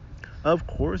 Of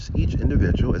course, each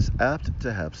individual is apt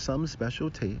to have some special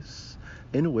tastes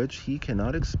in which he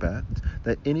cannot expect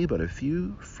that any but a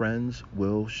few friends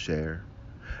will share.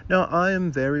 Now, I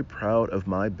am very proud of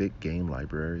my big game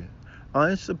library.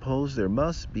 I suppose there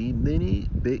must be many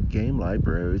big game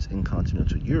libraries in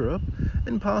continental Europe,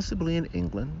 and possibly in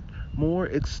England, more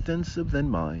extensive than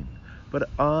mine, but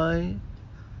I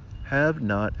have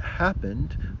not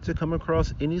happened to come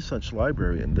across any such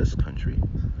library in this country.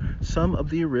 Some of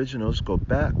the originals go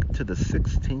back to the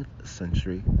 16th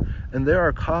century, and there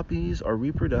are copies or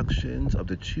reproductions of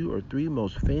the 2 or 3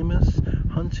 most famous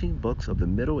hunting books of the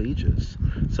Middle Ages,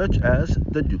 such as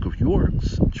the Duke of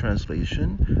York's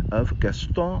translation of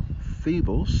Gaston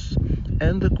Fables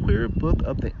and the queer book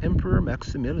of the Emperor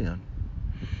Maximilian.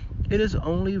 It is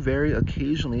only very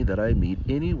occasionally that I meet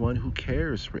anyone who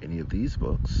cares for any of these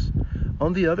books.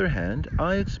 On the other hand,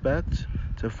 I expect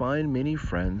to find many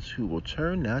friends who will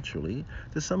turn naturally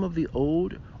to some of the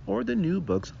old or the new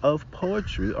books of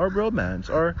poetry or romance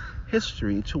or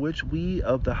history to which we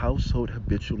of the household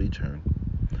habitually turn.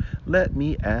 Let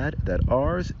me add that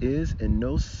ours is in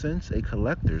no sense a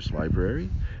collector's library.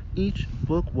 Each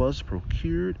book was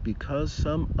procured because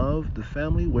some of the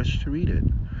family wished to read it.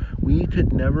 We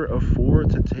could never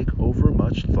afford to take over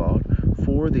much thought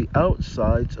for the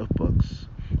outsides of books.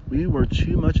 We were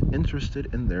too much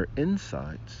interested in their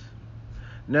insides.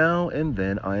 Now and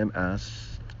then I am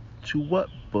asked to what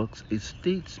books a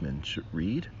statesman should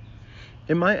read,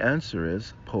 and my answer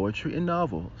is poetry and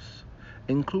novels,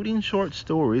 including short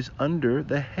stories under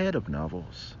the head of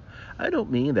novels. I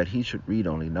don't mean that he should read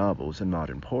only novels and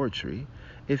modern poetry.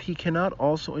 If he cannot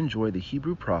also enjoy the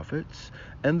Hebrew prophets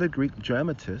and the Greek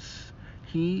dramatists,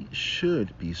 he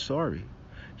should be sorry.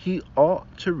 He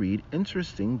ought to read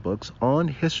interesting books on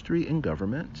history and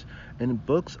government, and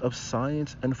books of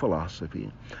science and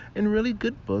philosophy. And really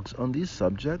good books on these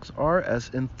subjects are as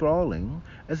enthralling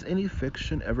as any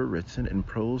fiction ever written in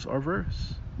prose or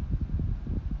verse.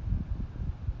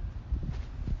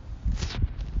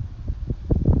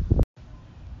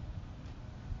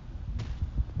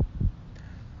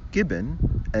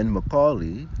 Gibbon and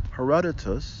Macaulay,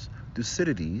 Herodotus,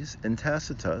 Thucydides, and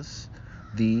Tacitus,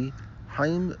 the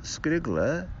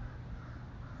Heimskringla,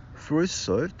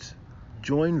 Froissart,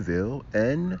 Joinville,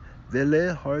 and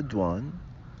Villehardouin,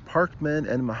 Parkman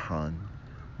and Mahan,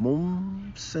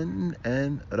 Mommsen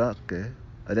and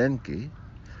Renke.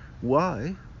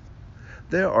 Why?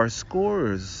 There are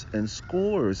scores and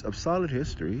scores of solid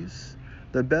histories,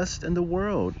 the best in the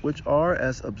world, which are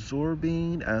as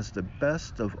absorbing as the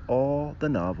best of all the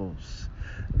novels,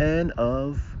 and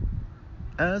of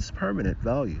as permanent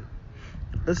value.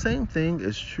 The same thing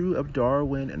is true of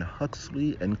Darwin and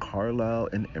Huxley and Carlyle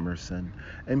and Emerson,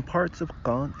 and parts of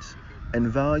Kant, and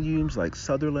volumes like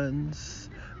Sutherland's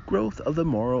Growth of the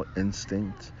Moral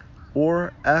Instinct,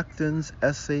 or Acton's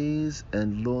Essays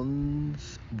and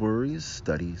Lounsbury's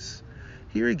Studies.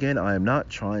 Here again, I am not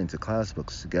trying to class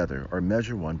books together or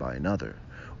measure one by another,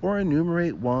 or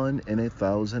enumerate one in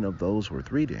 1,000 of those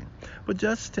worth reading, but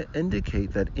just to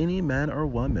indicate that any man or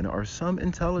woman or some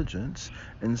intelligence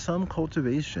and some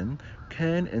cultivation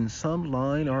can in some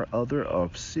line or other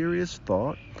of serious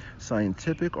thought,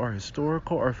 scientific or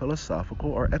historical or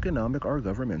philosophical or economic or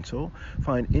governmental,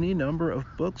 find any number of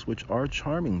books which are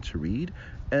charming to read,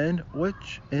 and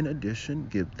which in addition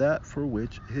give that for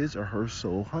which his or her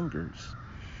soul hungers.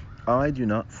 I do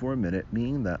not for a minute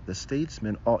mean that the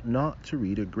statesman ought not to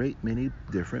read a great many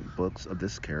different books of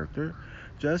this character,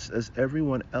 just as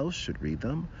everyone else should read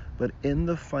them, but in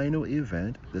the final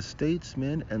event, the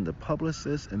statesman and the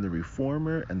publicist and the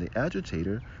reformer and the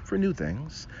agitator for new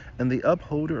things, and the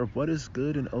upholder of what is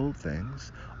good in old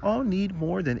things, all need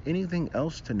more than anything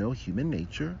else to know human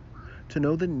nature, to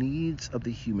know the needs of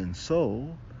the human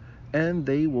soul, and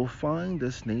they will find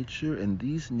this nature and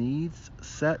these needs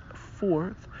set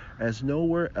forth as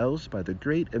nowhere else by the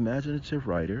great imaginative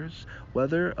writers,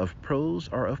 whether of prose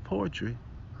or of poetry.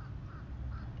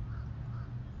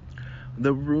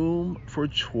 The room for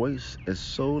choice is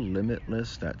so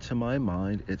limitless that to my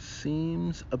mind it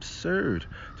seems absurd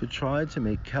to try to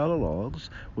make catalogs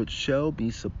which shall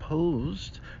be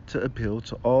supposed to appeal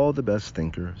to all the best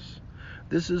thinkers.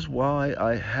 This is why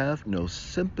I have no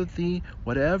sympathy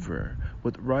whatever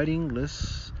with writing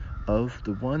lists of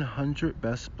the 100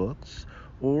 best books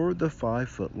or the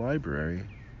 5-foot library.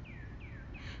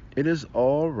 It is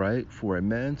all right for a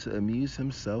man to amuse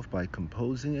himself by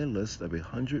composing a list of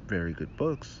 100 very good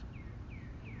books.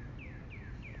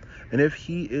 And if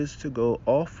he is to go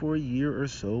off for a year or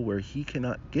so where he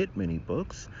cannot get many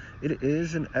books, it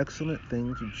is an excellent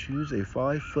thing to choose a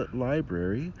 5-foot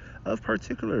library of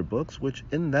particular books which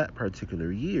in that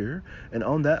particular year and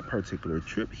on that particular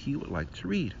trip he would like to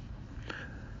read.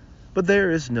 But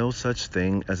there is no such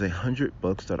thing as 100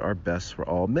 books that are best for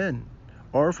all men,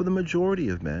 or for the majority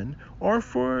of men, or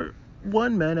for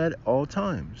one man at all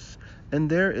times. And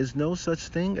there is no such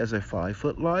thing as a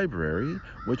 5-foot library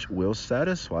which will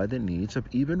satisfy the needs of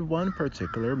even one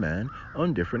particular man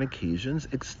on different occasions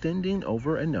extending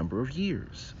over a number of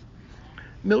years.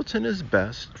 Milton is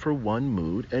best for one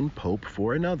mood and Pope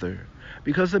for another.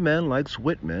 Because a man likes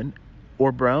Whitman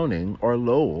or Browning or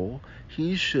Lowell,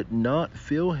 he should not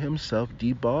feel himself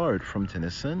debarred from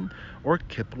Tennyson or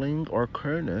Kipling or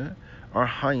Kerner or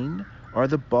Heine or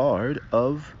the bard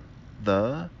of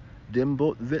the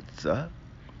Dimbovitza.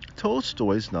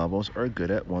 Tolstoy's novels are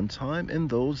good at one time and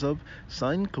those of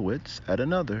Sienkiewicz at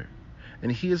another,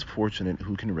 and he is fortunate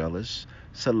who can relish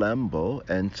Salambo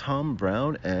and Tom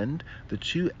Brown and the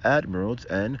Two Admirals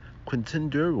and Quentin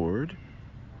Durward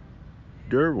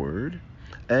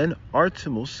and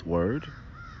Artemus Ward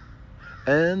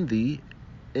and the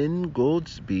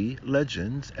Ingoldsby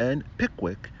Legends and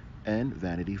Pickwick and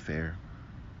Vanity Fair.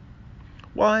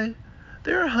 Why,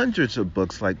 there are hundreds of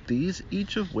books like these,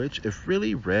 each of which, if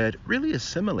really read, really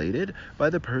assimilated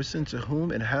by the person to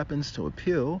whom it happens to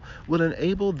appeal, will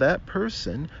enable that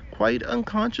person, quite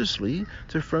unconsciously,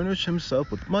 to furnish himself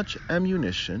with much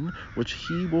ammunition which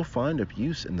he will find of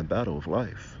use in the battle of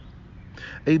life.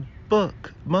 A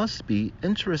book must be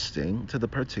interesting to the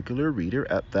particular reader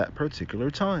at that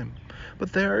particular time.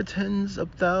 But there are tens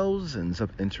of thousands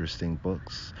of interesting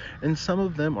books, and some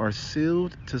of them are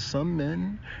sealed to some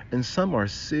men, and some are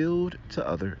sealed to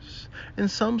others,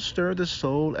 and some stir the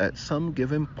soul at some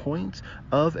given point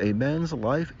of a man's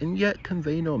life and yet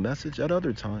convey no message at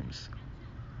other times.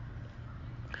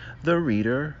 The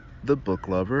reader, the book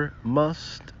lover,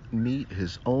 must meet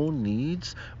his own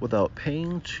needs without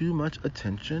paying too much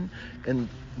attention and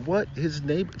what his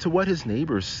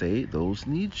neighbors say those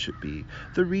needs should be.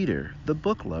 The reader, the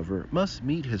book lover, must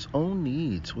meet his own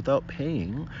needs without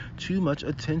paying too much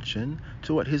attention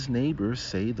to what his neighbors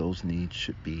say those needs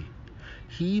should be.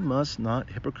 He must not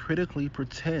hypocritically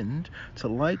pretend to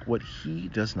like what he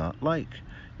does not like.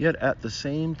 Yet at the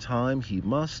same time he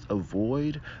must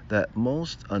avoid that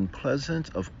most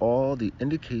unpleasant of all the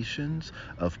indications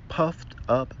of puffed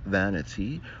up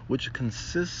vanity, which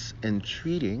consists in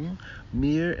treating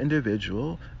mere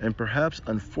individual and perhaps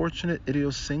unfortunate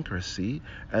idiosyncrasy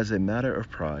as a matter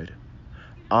of pride.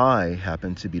 I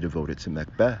happen to be devoted to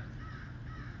Macbeth,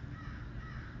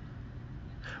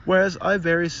 whereas I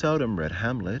very seldom read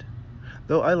Hamlet,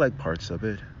 though I like parts of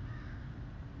it.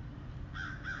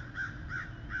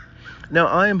 Now,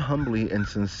 I am humbly and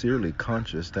sincerely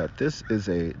conscious that this is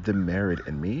a demerit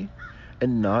in me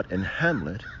and not in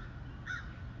Hamlet.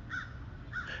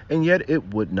 And yet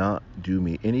it would not do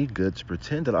me any good to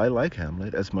pretend that I like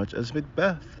Hamlet as much as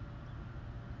Macbeth,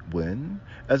 when,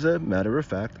 as a matter of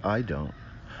fact, I don't.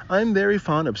 I am very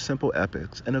fond of simple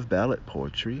epics and of ballad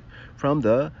poetry, from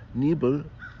the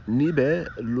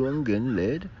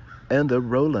Nibelungenlied and the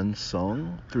Roland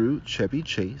Song through Chevy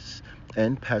Chase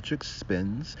and Patrick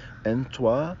Spens and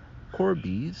Trois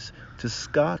Corbies to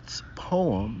Scott's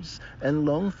poems and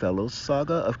Longfellow's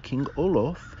saga of King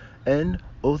Olaf and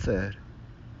Othere.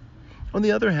 On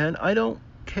the other hand, I don't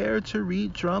care to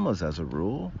read dramas as a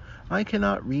rule. I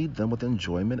cannot read them with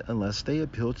enjoyment unless they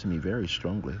appeal to me very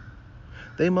strongly.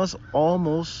 They must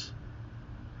almost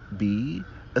be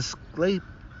Aeschylus.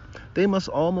 They must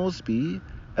almost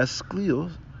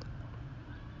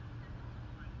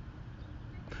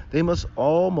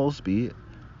be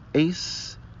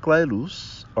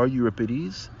Aeschylus or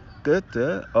Euripides,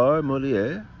 Goethe or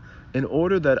Molière, in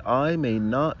order that I may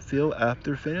not feel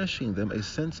after finishing them a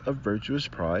sense of virtuous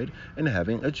pride in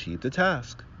having achieved the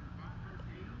task.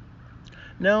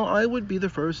 Now, I would be the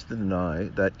first to deny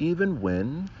that even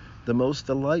when the most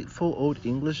delightful old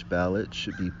English ballad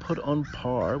should be put on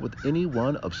par with any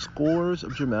one of scores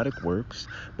of dramatic works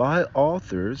by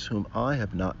authors whom I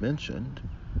have not mentioned,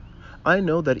 I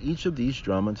know that each of these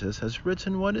dramatists has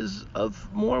written what is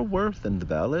of more worth than the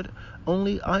ballad,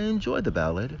 only I enjoy the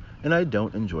ballad, and I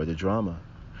don't enjoy the drama,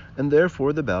 and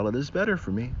therefore the ballad is better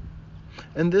for me.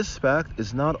 And this fact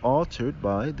is not altered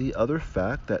by the other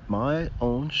fact that my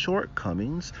own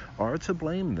shortcomings are to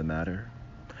blame in the matter.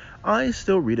 I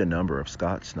still read a number of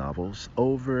Scott's novels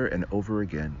over and over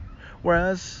again,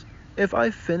 whereas if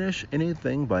I finish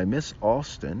anything by Miss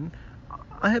Austen,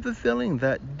 I have a feeling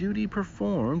that duty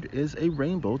performed is a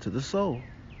rainbow to the soul.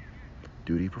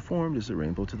 Duty performed is a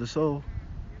rainbow to the soul.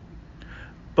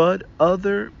 But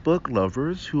other book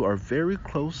lovers who are very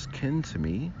close kin to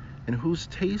me, and whose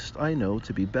taste I know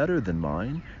to be better than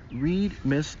mine, read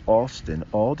Miss Austen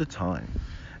all the time.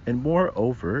 And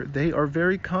moreover, they are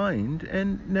very kind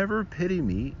and never pity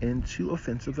me in too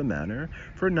offensive a manner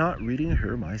for not reading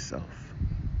her myself.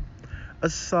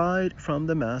 Aside from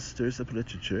the masters of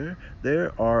literature,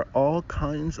 there are all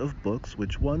kinds of books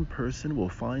which one person will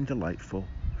find delightful,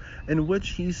 and which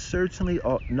he certainly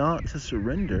ought not to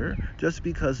surrender just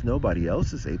because nobody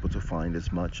else is able to find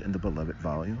as much in the beloved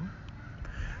volume.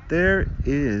 There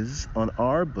is on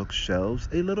our bookshelves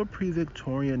a little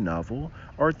pre-Victorian novel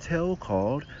or tale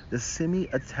called The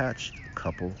Semi-Attached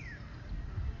Couple.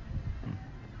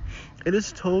 It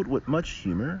is told with much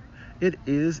humor. It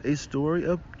is a story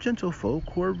of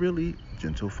gentlefolk who are really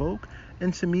gentlefolk,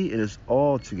 and to me it is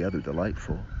altogether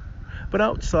delightful. But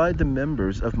outside the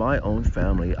members of my own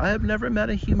family, I have never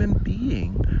met a human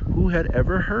being who had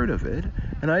ever heard of it,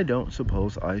 and I don't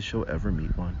suppose I shall ever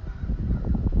meet one.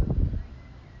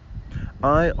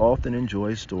 I often enjoy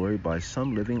a story by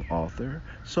some living author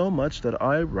so much that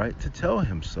I write to tell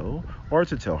him so, or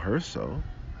to tell her so.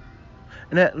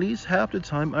 And at least half the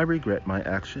time I regret my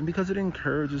action because it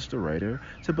encourages the writer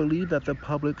to believe that the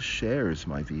public shares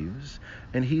my views,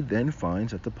 and he then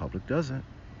finds that the public doesn't.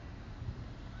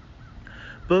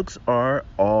 Books are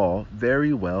all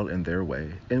very well in their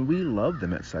way, and we love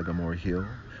them at Sagamore Hill,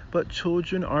 but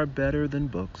children are better than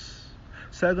books.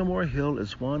 Sagamore Hill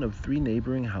is one of 3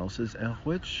 neighboring houses in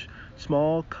which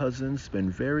small cousins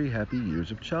spend very happy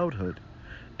years of childhood.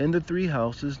 In the 3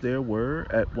 houses there were,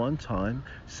 at one time,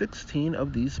 16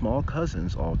 of these small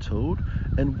cousins all told,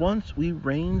 and once we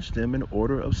ranged them in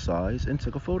order of size and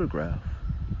took a photograph.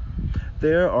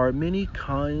 There are many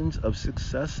kinds of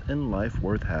success in life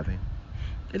worth having.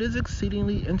 It is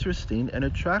exceedingly interesting and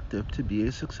attractive to be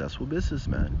a successful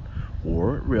businessman,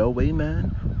 or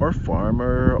railwayman, or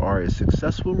farmer, or a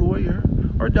successful lawyer,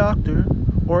 or doctor,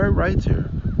 or a writer,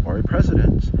 or a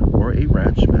president, or a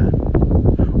ranchman,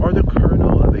 or the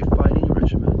colonel of a fighting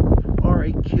regiment, or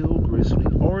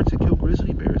to kill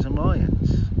grizzly bears and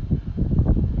lions.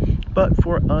 But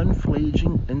for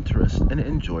unflagging interest and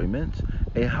enjoyment,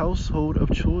 a household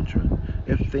of children,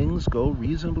 if things go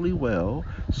reasonably well,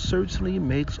 certainly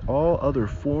makes all other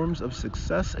forms of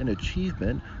success and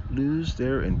achievement lose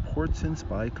their importance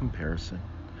by comparison.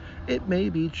 It may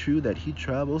be true that he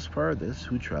travels farthest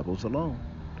who travels alone,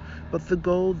 but the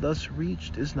goal thus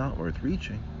reached is not worth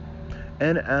reaching.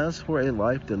 And as for a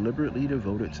life deliberately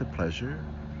devoted to pleasure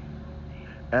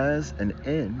as an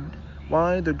end,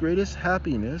 why, the greatest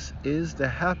happiness is the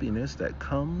happiness that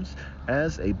comes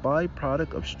as a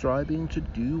byproduct of striving to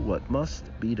do what must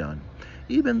be done,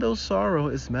 even though sorrow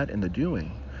is met in the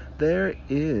doing. There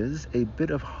is a bit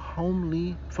of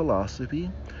homely philosophy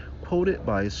quoted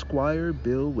by Squire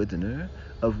Bill Widener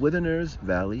of Widener's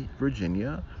Valley,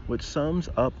 Virginia, which sums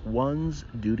up one's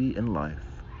duty in life.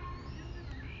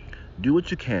 Do what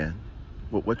you can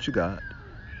with what you got,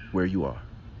 where you are.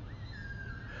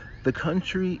 The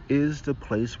country is the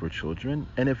place for children,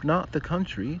 and if not the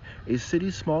country, a city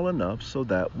small enough so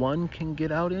that one can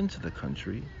get out into the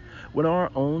country. When our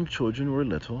own children were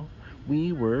little,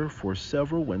 we were for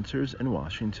several winters in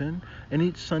Washington, and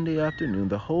each Sunday afternoon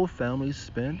the whole family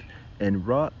spent in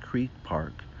Rock Creek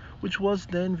Park, which was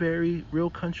then very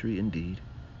real country indeed.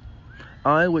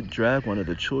 I would drag one of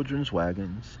the children's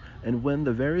wagons, and when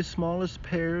the very smallest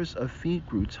pairs of feet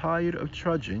grew tired of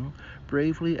trudging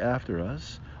bravely after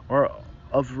us, or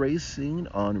of racing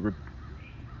on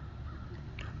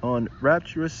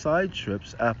rapturous side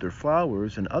trips after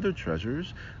flowers and other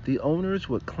treasures, the owners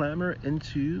would clamber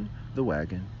into the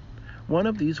wagon. One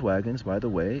of these wagons, by the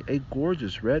way, a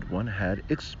gorgeous red one, had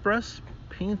 "Express"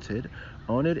 painted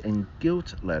on it in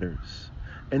gilt letters,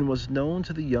 and was known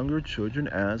to the younger children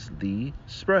as the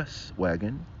 "Spress"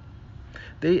 wagon.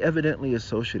 They evidently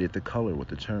associated the color with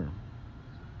the term.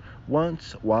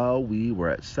 Once, while we were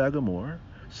at Sagamore,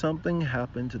 something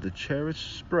happened to the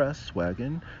cherished Spress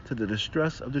wagon, to the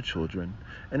distress of the children,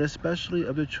 and especially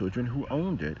of the children who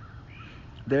owned it.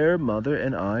 Their mother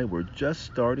and I were just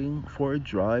starting for a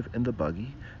drive in the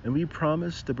buggy, and we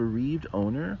promised the bereaved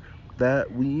owner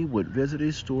that we would visit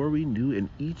a store we knew in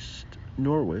East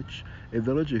Norwich, a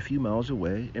village a few miles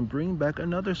away, and bring back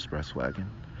another express wagon.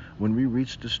 When we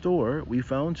reached the store, we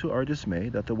found to our dismay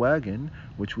that the wagon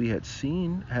which we had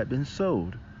seen had been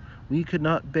sold. We could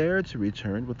not bear to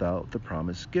return without the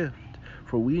promised gift,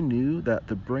 for we knew that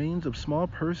the brains of small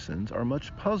persons are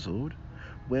much puzzled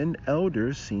when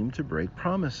elders seem to break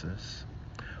promises.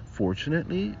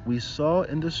 Fortunately, we saw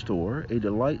in the store a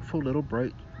delightful little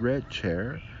bright red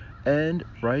chair and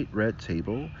bright red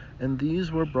table, and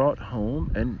these were brought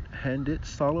home and handed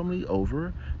solemnly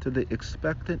over to the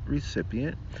expectant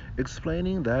recipient,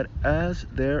 explaining that as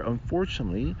there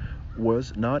unfortunately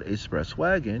was not a express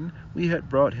wagon, we had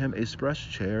brought him a express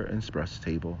chair and express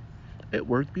table. It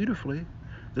worked beautifully.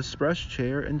 The express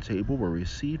chair and table were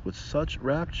received with such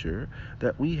rapture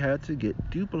that we had to get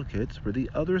duplicates for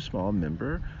the other small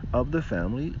member of the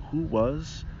family who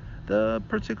was the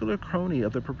particular crony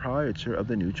of the proprietor of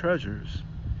the new treasures.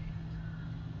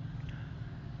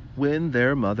 When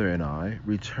their mother and I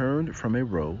returned from a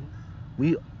row,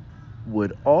 we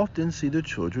would often see the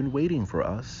children waiting for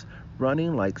us,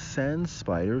 running like sand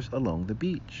spiders along the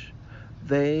beach.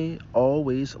 They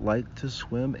always liked to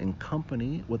swim in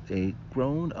company with a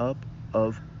grown-up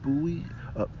of buoy.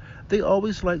 They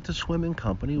always liked to swim in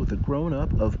company with a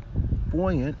grown-up of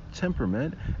buoyant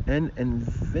temperament and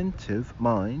inventive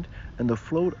mind, and the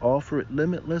float offered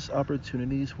limitless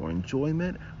opportunities for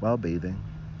enjoyment while bathing.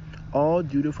 All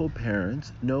dutiful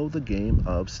parents know the game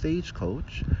of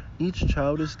stagecoach. Each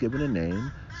child is given a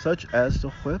name, such as the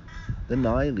whip, the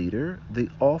nigh leader, the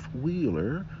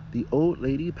off-wheeler, the old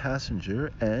lady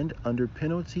passenger, and, under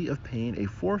penalty of paying a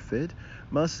forfeit,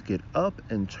 must get up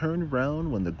and turn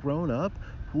round when the grown-up,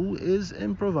 who is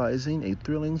improvising a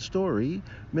thrilling story,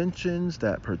 mentions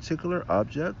that particular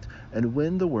object, and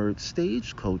when the word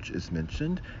stagecoach is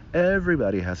mentioned,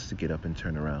 everybody has to get up and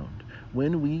turn around.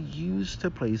 When we used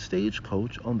to play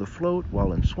stagecoach on the float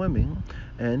while in swimming,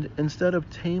 and instead of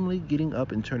tamely getting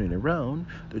up and turning around,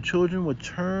 the children would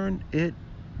turn it.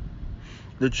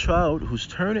 The child whose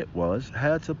turn it was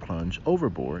had to plunge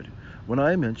overboard. When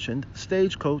I mentioned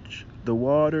stagecoach, the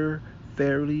water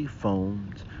fairly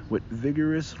foamed, with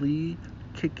vigorously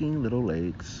kicking little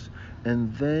legs.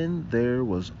 And then there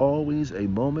was always a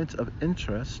moment of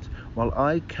interest while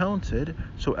I counted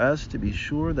so as to be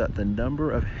sure that the number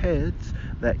of heads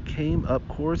that came up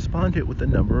corresponded with the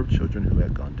number of children who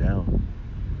had gone down.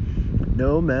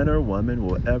 No man or woman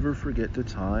will ever forget the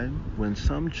time when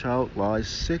some child lies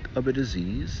sick of a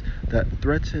disease that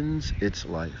threatens its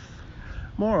life.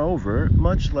 Moreover,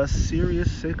 much less serious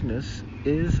sickness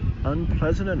is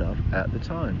unpleasant enough at the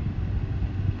time.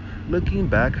 Looking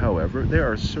back, however, there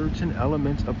are certain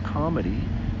elements of comedy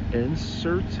in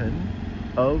certain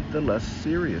of the less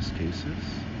serious cases.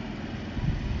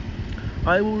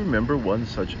 I will remember one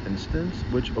such instance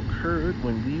which occurred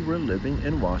when we were living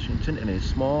in Washington in a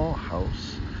small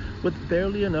house with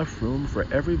barely enough room for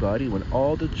everybody when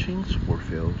all the chinks were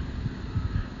filled.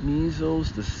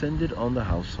 Measles descended on the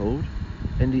household.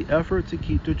 In the effort to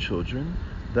keep the children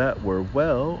that were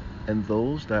well and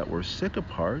those that were sick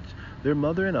apart, their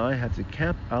mother and I had to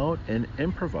camp out in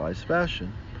improvised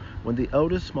fashion. When the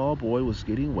eldest small boy was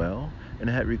getting well and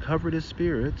had recovered his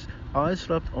spirits, I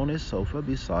slept on a sofa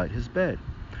beside his bed,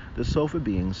 the sofa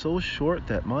being so short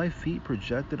that my feet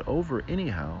projected over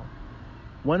anyhow.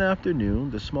 One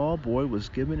afternoon, the small boy was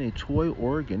given a toy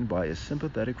organ by a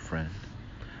sympathetic friend.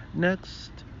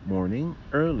 Next morning,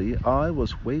 early, I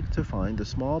was waked to find the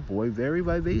small boy very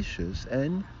vivacious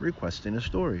and requesting a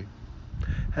story.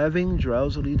 Having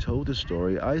drowsily told the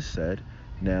story, I said,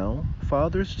 "Now,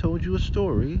 father's told you a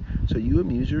story, so you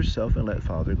amuse yourself and let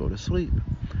father go to sleep."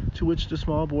 To which the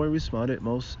small boy responded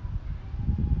most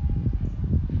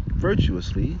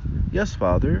virtuously, "Yes,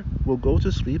 father, we'll go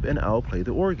to sleep and I'll play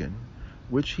the organ,"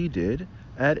 which he did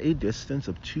at a distance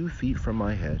of 2 feet from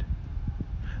my head.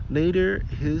 Later,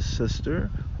 his sister,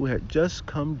 who had just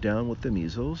come down with the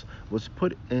measles, was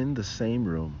put in the same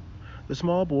room. The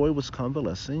small boy was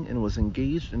convalescing and was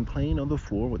engaged in playing on the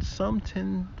floor with some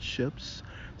tin ships,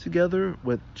 together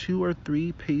with two or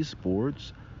three pasteboard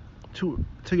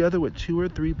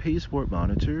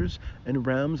monitors and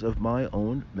rams of my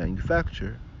own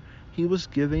manufacture. He was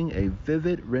giving a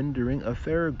vivid rendering of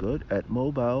Farragut at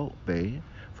Mobile Bay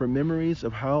for memories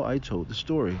of how I told the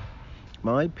story.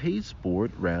 My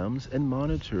pasteboard rams and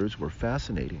monitors were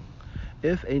fascinating,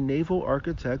 if a naval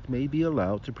architect may be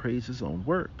allowed to praise his own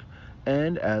work,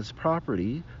 and as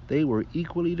property they were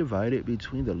equally divided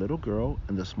between the little girl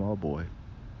and the small boy.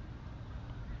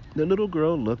 The little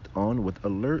girl looked on with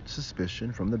alert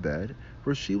suspicion from the bed,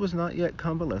 for she was not yet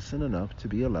convalescent enough to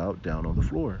be allowed down on the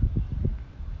floor.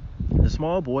 The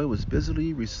small boy was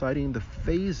busily reciting the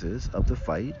phases of the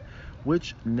fight,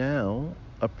 which now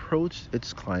approached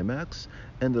its climax,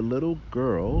 and the little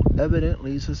girl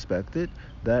evidently suspected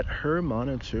that her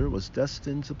monitor was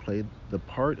destined to play the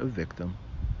part of victim.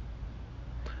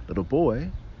 Little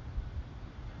boy,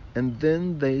 and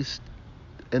then they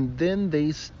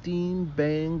steam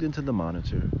banged into the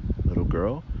monitor. Little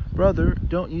girl, brother,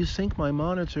 don't you sink my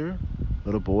monitor.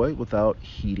 Little boy, without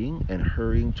heeding and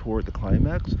hurrying toward the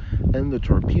climax, and the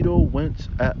torpedo went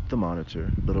at the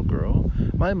monitor. Little girl,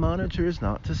 my monitor is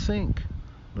not to sink.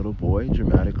 Little boy,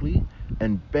 dramatically,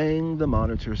 and bang, the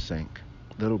monitor sank.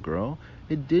 Little girl,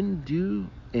 it didn't do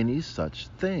any such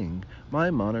thing.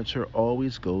 My monitor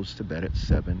always goes to bed at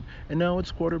 7, and now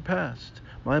it's 7:15.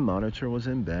 My monitor was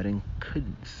in bed and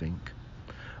couldn't sink.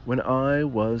 When I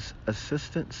was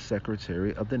Assistant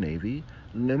Secretary of the Navy,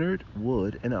 Leonard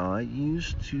Wood and I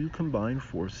used to combine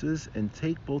forces and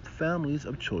take both families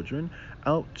of children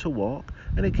out to walk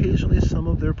and occasionally some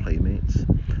of their playmates.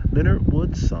 Leonard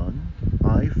Wood's son,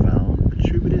 I found,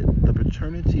 attributed the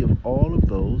paternity of all of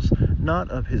those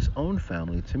not of his own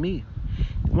family to me.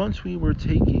 Once we were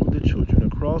taking the children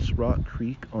across Rock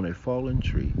Creek on a fallen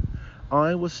tree.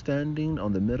 I was standing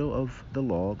on the middle of the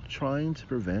log trying to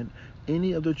prevent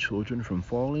any of the children from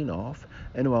falling off,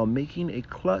 and while making a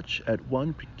clutch at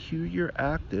one peculiar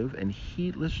active and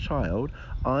heedless child,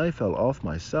 I fell off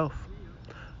myself.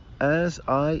 As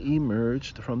I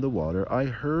emerged from the water, I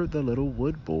heard the little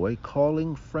wood boy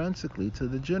calling frantically to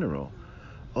the general.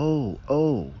 Oh,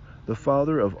 oh! The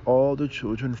father of all the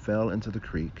children fell into the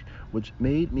creek, which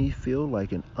made me feel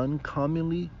like an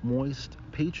uncommonly moist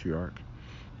patriarch.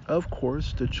 Of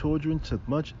course, the children took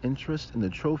much interest in the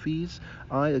trophies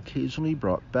I occasionally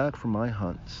brought back from my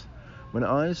hunts. When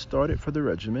I started for the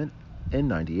regiment in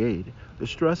 '98, the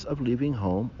stress of leaving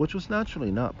home, which was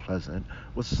naturally not pleasant,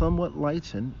 was somewhat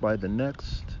lightened by the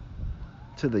next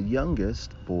to the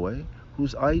youngest boy,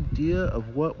 whose idea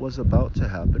of what was about to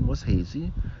happen was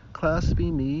hazy,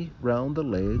 clasping me round the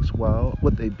legs while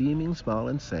with a beaming smile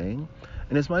and saying,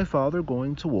 "And is my father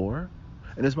going to war?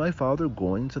 And is my father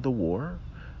going to the war?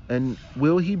 And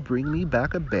will he bring me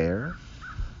back a bear?"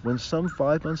 When some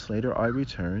 5 months later I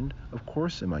returned, of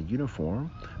course in my uniform,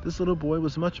 this little boy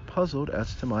was much puzzled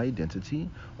as to my identity,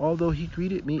 although he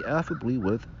greeted me affably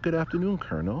with, "Good afternoon,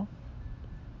 Colonel."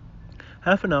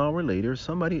 Half an hour later,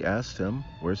 somebody asked him,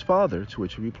 "Where's father?" To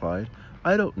which he replied,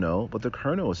 "I don't know, but the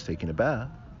colonel is taking a bath."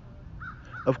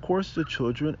 Of course, the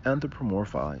children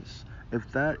anthropomorphize,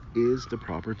 if that is the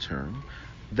proper term.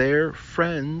 They're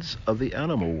friends of the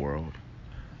animal world.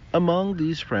 Among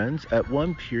these friends at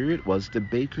one period was the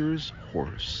baker's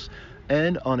horse,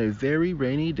 and on a very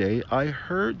rainy day I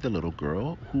heard the little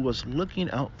girl, who was looking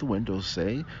out the window,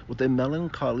 say, with a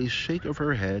melancholy shake of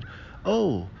her head,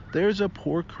 "Oh, there's a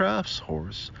poor crafts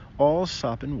horse, all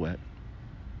sopping wet."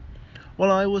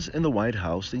 While I was in the White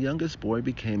House, the youngest boy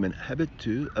became an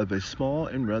habitué of a small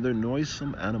and rather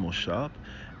noisome animal shop,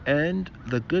 and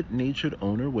the good-natured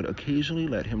owner would occasionally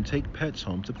let him take pets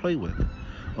home to play with.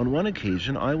 On one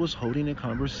occasion, I was holding a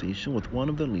conversation with one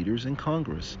of the leaders in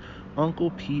Congress,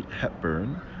 Uncle Pete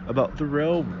Hepburn, about the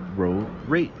railroad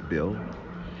rate bill.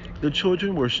 The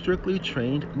children were strictly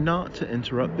trained not to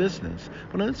interrupt business,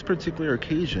 but on this particular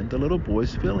occasion, the little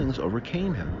boy's feelings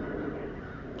overcame him.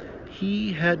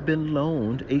 He had been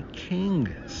loaned a king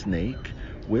snake,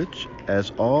 which,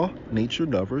 as all nature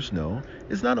lovers know,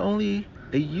 is not only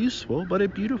a useful but a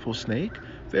beautiful snake,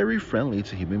 very friendly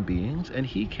to human beings, and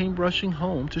he came rushing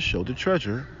home to show the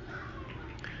treasure.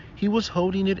 He was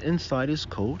holding it inside his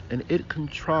coat, and it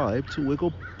contrived to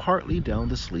wiggle partly down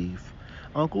the sleeve.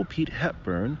 Uncle Pete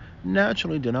Hepburn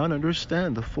naturally did not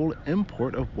understand the full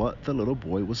import of what the little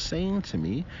boy was saying to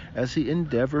me as he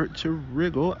endeavored to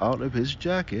wriggle out of his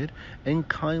jacket, and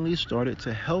kindly started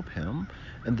to help him,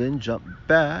 and then jumped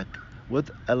back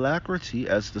with alacrity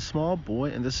as the small boy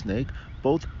and the snake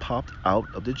both popped out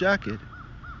of the jacket.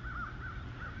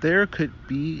 There could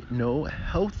be no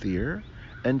healthier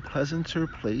and pleasanter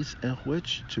place in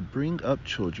which to bring up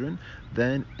children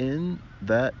than in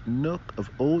that nook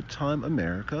of old-time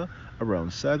America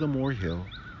around Sagamore Hill.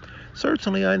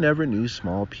 Certainly I never knew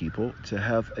small people to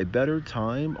have a better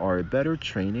time or a better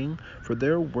training for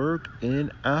their work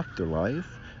in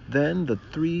afterlife than the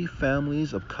 3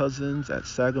 families of cousins at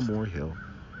Sagamore Hill.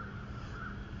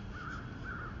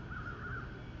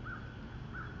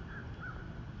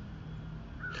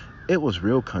 It was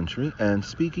real country, and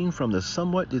speaking from the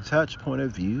somewhat detached point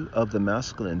of view of the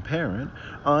masculine parent,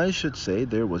 I should say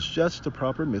there was just the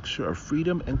proper mixture of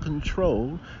freedom and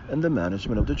control in the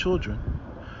management of the children.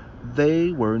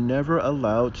 They were never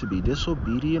allowed to be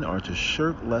disobedient or to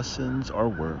shirk lessons or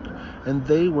work, and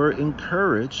they were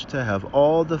encouraged to have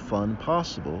all the fun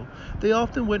possible. They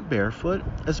often went barefoot,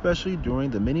 especially during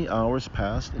the many hours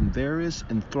passed in various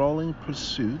enthralling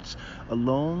pursuits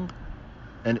along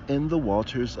and in the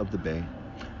waters of the bay.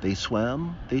 They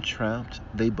swam, they tramped,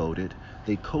 they boated,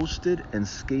 they coasted and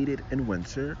skated in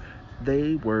winter.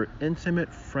 They were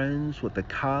intimate friends with the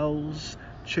cows,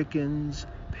 chickens,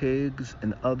 pigs,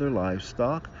 and other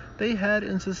livestock. They had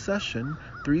in succession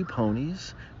 3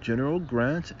 ponies, General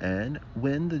Grant, and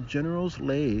when the general's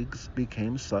legs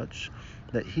became such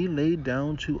that he laid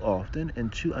down too often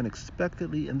and too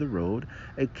unexpectedly in the road,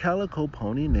 a calico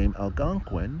pony named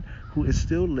Algonquin, who is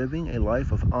still living a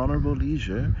life of honorable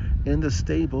leisure in the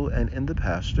stable and in the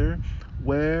pasture,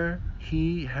 where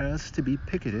he has to be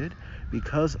picketed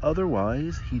because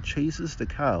otherwise he chases the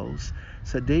cows.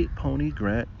 Sedate pony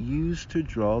Grant used to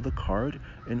draw the cart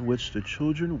in which the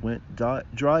children went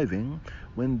driving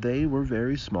when they were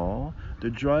very small, the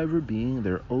driver being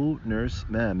their old nurse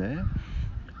Mammy,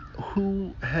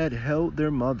 who had held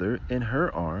their mother in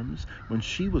her arms when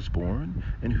she was born,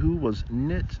 and who was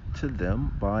knit to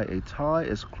them by a tie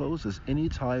as close as any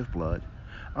tie of blood.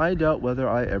 I doubt whether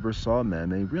I ever saw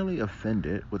Mammy really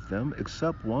offended with them,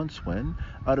 except once when,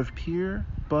 out of pure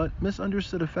but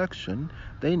misunderstood affection,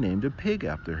 they named a pig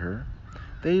after her.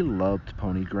 They loved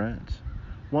Pony Grant.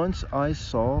 Once I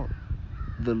saw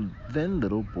the then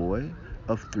little boy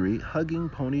of 3 hugging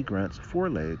Pony Grant's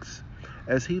forelegs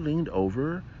as he leaned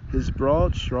over, his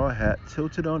broad straw hat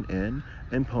tilted on end,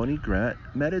 and Pony Grant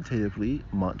meditatively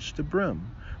munched the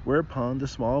brim, whereupon the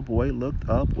small boy looked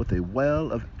up with a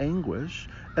wail of anguish,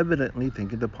 evidently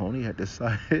thinking the pony had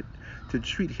decided to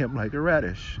treat him like a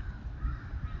radish.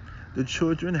 The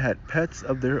children had pets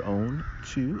of their own,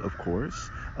 too, of course.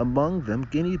 Among them,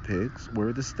 guinea pigs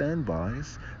were the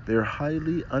standbys. Their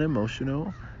highly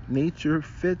unemotional nature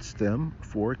fits them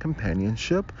for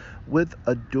companionship with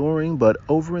adoring but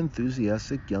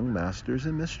over-enthusiastic young masters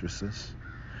and mistresses.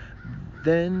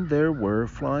 Then there were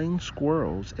flying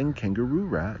squirrels and kangaroo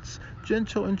rats,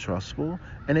 gentle and trustful,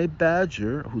 and a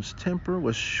badger whose temper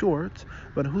was short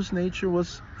but whose nature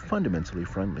was fundamentally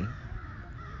friendly.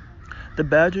 The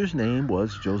badger's name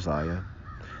was Josiah.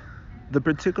 The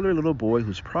particular little boy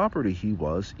whose property he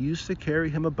was used to carry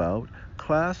him about,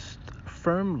 clasped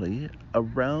firmly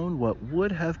around what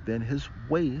would have been his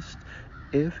waist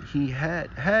if he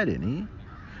had had any,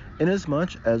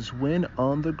 inasmuch as when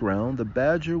on the ground the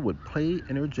badger would play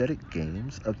energetic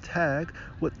games of tag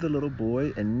with the little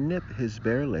boy and nip his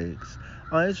bare legs.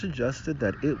 I suggested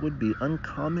that it would be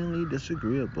uncommonly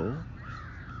disagreeable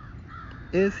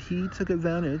if he took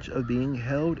advantage of being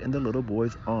held in the little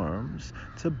boy's arms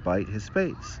to bite his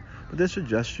face, but this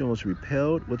suggestion was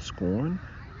repelled with scorn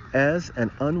as an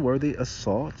unworthy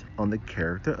assault on the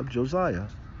character of Josiah.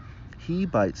 He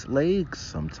bites legs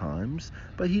sometimes,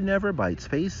 but he never bites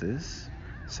faces,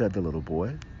 said the little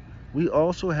boy. We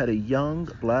also had a young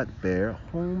black bear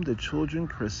whom the children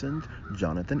christened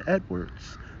Jonathan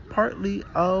Edwards, partly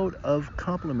out of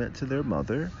compliment to their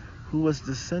mother, who was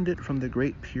descended from the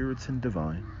great Puritan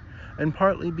divine, and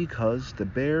partly because the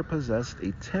bear possessed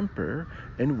a temper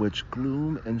in which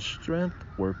gloom and strength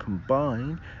were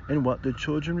combined in what the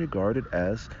children regarded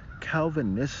as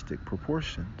Calvinistic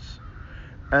proportions.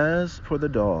 As for the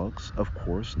dogs, of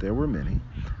course, there were many,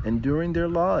 and during their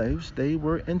lives they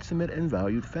were intimate and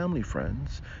valued family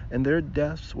friends, and their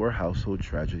deaths were household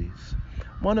tragedies.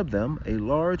 One of them, a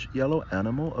large yellow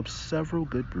animal of several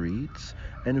good breeds,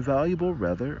 and valuable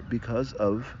rather because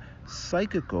of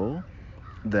psychical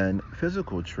than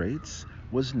physical traits,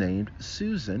 was named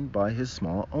Susan by his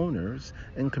small owners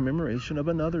in commemoration of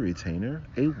another retainer,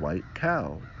 a white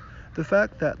cow. The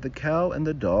fact that the cow and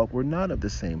the dog were not of the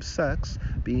same sex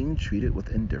being treated with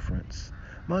indifference.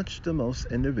 Much the most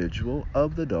individual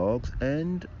of the dogs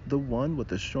and the one with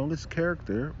the strongest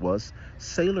character was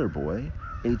Sailor Boy,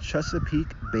 a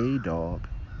Chesapeake Bay dog.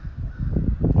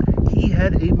 He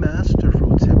had a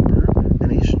masterful temper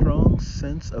and a strong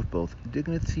sense of both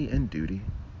dignity and duty.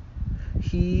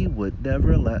 He would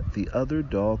never let the other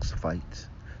dogs fight,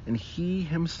 and he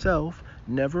himself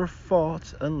never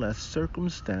fought unless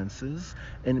circumstances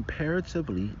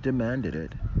imperatively demanded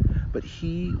it. But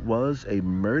he was a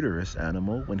murderous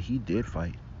animal when he did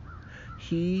fight.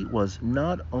 He was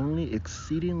not only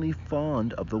exceedingly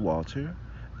fond of the water,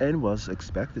 and was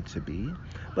expected to be,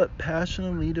 but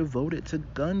passionately devoted to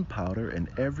gunpowder in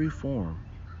every form.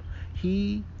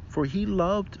 He for he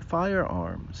loved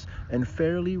firearms and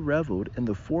fairly reveled in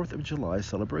the 4th of July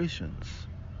celebrations.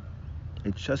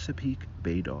 A Chesapeake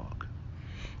Bay dog.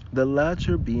 The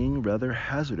latter being rather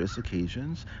hazardous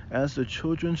occasions, as the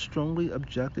children strongly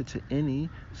objected to any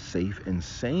safe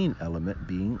insane element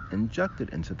being injected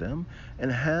into them, and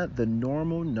had the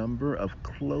normal number of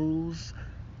close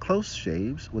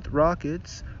shaves with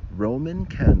rockets, Roman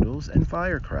candles, and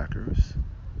firecrackers.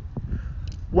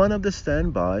 One of the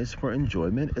standbys for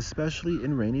enjoyment, especially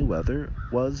in rainy weather,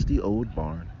 was the old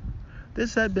barn.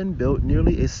 This had been built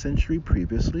nearly a century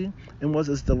previously, and was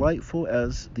as delightful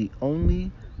as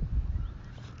only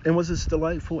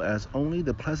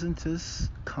the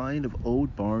pleasantest kind of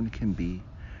old barn can be.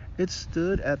 It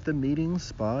stood at the meeting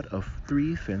spot of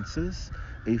 3 fences,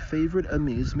 a favorite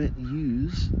amusement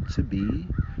used to be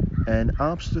an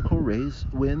obstacle race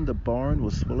when the barn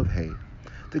was full of hay.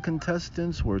 The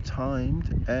contestants were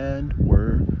timed and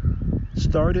were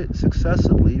started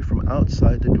successively from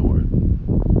outside the door.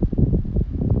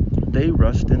 They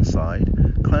rushed inside,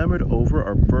 clambered over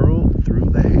or burrowed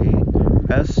through the hay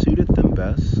as suited them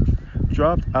best,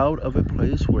 dropped out of a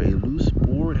place where a loose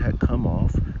board had come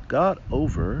off, got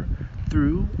over,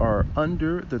 through or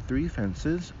under the 3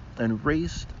 fences, and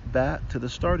raced back to the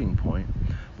starting point.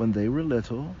 When they were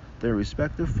little, their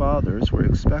respective fathers were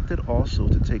expected also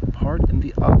to take part in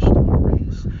the obstacle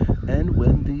race, and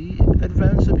when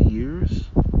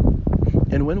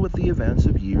with the advance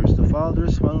of years the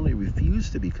fathers finally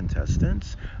refused to be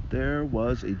contestants, there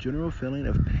was a general feeling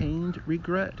of pained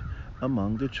regret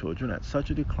among the children at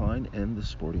such a decline in the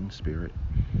sporting spirit.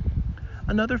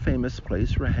 Another famous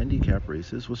place for handicap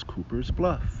races was Cooper's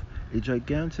Bluff, a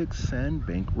gigantic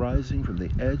sandbank rising from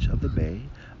the edge of the bay,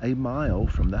 a mile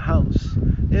from the house.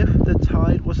 If the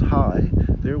tide was high,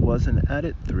 there was an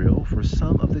added thrill, for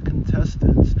some of the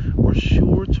contestants were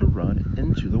sure to run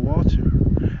into the water.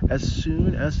 As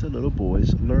soon as the little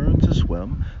boys learned to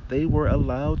swim, they were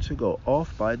allowed to go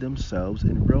off by themselves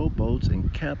in rowboats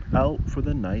and camp out for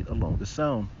the night along the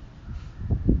Sound.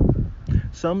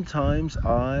 Sometimes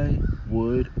I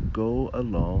would go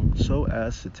along so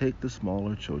as to take the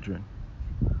smaller children.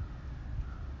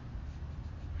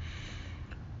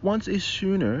 Once a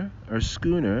schooner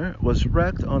was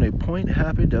wrecked on a point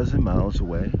half a dozen miles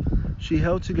away. She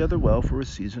held together well for a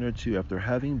season or 2 after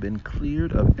having been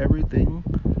cleared of everything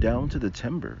down to the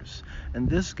timbers, and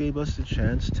this gave us the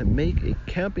chance to make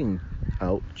camping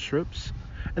out trips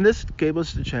in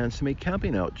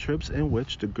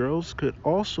which the girls could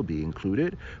also be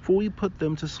included, for we put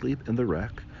them to sleep in the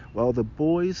wreck while the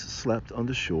boys slept on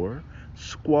the shore.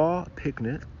 Squaw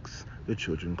picnics, the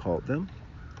children called them.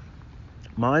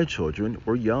 My children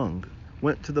were young,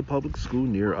 went to the public school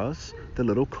near us, the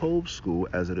Little Cove School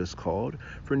as it is called.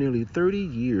 For nearly 30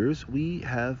 years we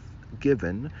have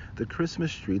given the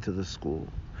Christmas tree to the school.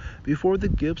 Before the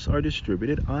gifts are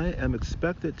distributed, I am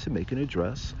expected to make an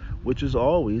address, which is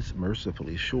always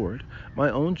mercifully short,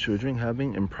 my own children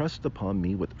having impressed upon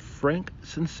me with frank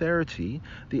sincerity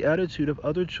the attitude of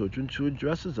other children to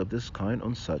addresses of this kind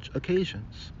on such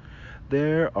occasions.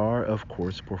 There are, of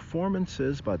course,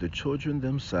 performances by the children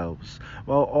themselves,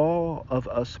 while all of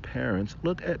us parents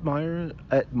look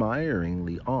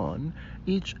admiringly on,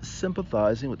 each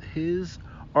sympathizing with his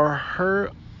or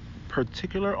her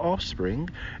particular offspring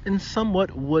in the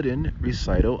somewhat wooden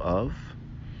recital of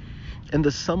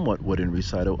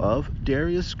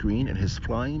Darius Green and his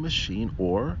flying machine,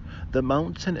 or the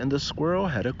mountain and the squirrel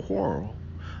had a quarrel.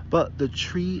 But the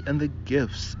tree and the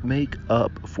gifts make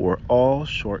up for all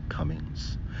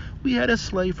shortcomings. We had a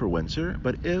sleigh for winter,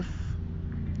 but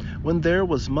when there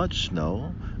was much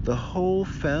snow, the whole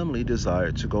family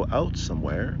desired to go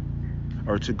somewhere,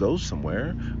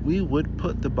 we would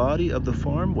put the body of the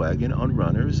farm wagon on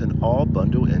runners and all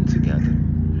bundle in together.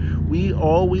 We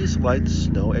always liked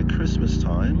snow at Christmas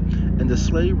time, and the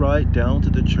sleigh ride down to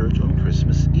the church on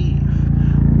Christmas Eve.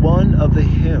 One of the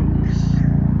hymns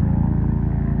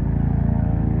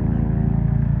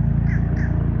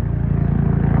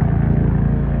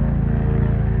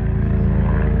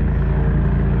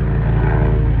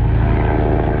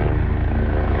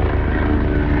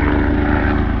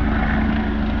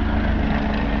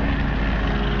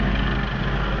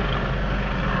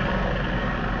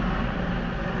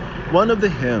One of the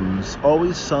hymns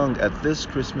always sung at this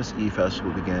Christmas Eve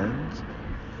festival begins,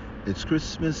 "It's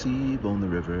Christmas Eve on the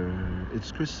river,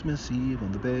 it's Christmas Eve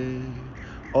on the bay."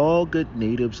 All good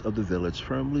natives of the village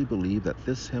firmly believe that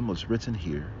this hymn was written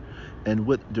here, and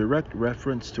with direct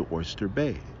reference to Oyster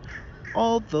Bay.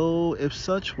 Although, if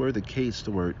such were the case,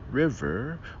 the word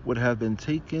river would have been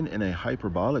taken in a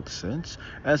hyperbolic sense,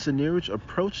 as the nearest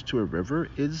approach to a river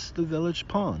is the village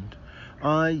pond.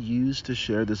 I used to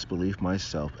share this belief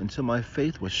myself until my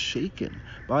faith was shaken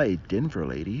by a Denver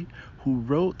lady who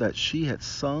wrote that she had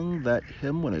sung that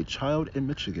hymn when a child in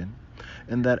Michigan,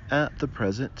 and that at the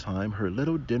present time her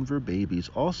little Denver babies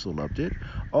also loved it,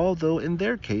 although in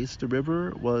their case the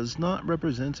river was not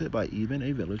represented by even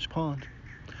a village pond.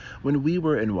 When we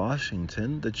were in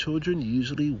Washington, the children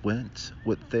usually went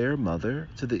with their mother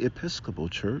to the Episcopal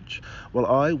church, while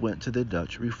I went to the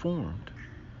Dutch Reformed.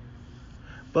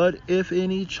 But if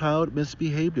any child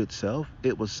misbehaved itself,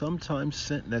 it was sometimes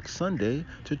sent next Sunday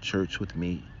to church with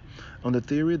me, on the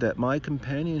theory that my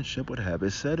companionship would have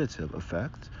a sedative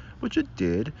effect, which it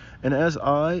did, and as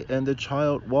I and the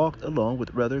child walked along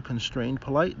with rather constrained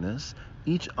politeness,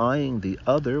 each eyeing the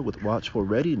other with watchful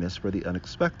readiness for the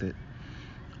unexpected.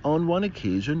 On one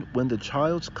occasion, when the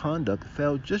child's conduct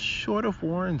fell just short of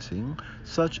warranting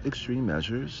such extreme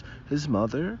measures, his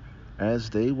mother,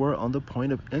 as they were on the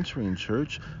point of entering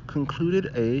church, concluded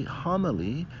a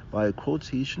homily by a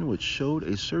quotation which showed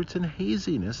a certain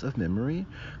haziness of memory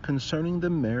concerning the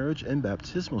marriage and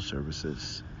baptismal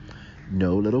services.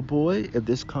 "No, little boy, if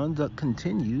this conduct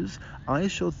continues, I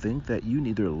shall think that you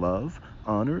neither love,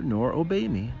 honor, nor obey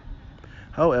me."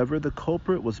 However, the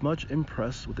culprit was much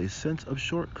impressed with a sense of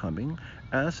shortcoming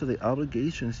as to the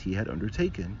obligations he had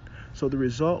undertaken, so the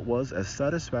result was as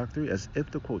satisfactory as if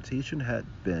the quotation had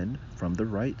been from the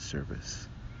right service.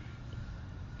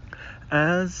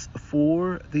 As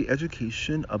for the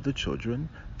education of the children,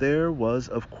 there was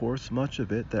of course much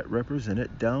of it that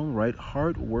represented downright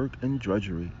hard work and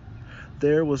drudgery.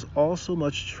 There was also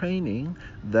much training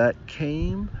that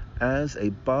came as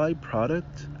a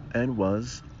byproduct and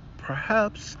was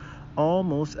perhaps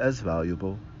almost as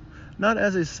valuable, not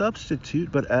as a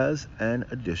substitute but as an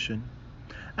addition.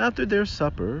 After their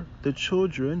supper, the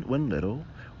children, when little,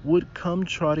 would come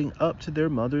trotting up to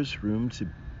their mother's room to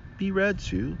be read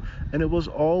to, and it was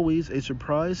always a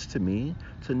surprise to me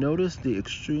to notice the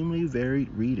extremely varied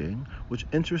reading which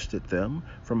interested them,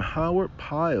 from Howard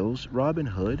Pyle's Robin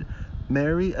Hood,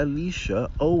 Mary Alicia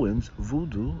Owen's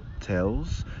Voodoo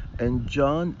Tales, and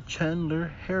John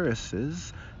Chandler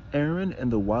Harris's Aaron in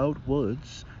the Wild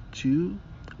Woods, to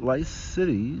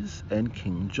Lycides and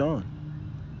King John.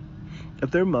 If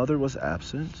their mother was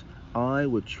absent, I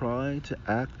would try to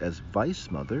act as vice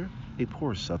mother, a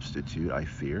poor substitute, I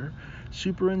fear,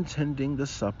 superintending the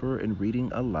supper and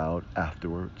reading aloud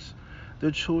afterwards.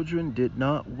 The children did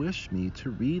not wish me to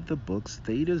read the books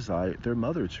they desired their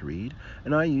mother to read,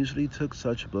 and I usually took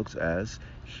such books as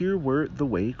Hereward the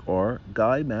Wake, or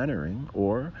Guy Mannering,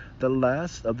 or The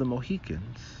Last of the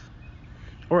Mohicans,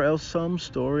 or else some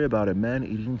story about a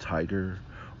man-eating tiger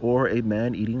or a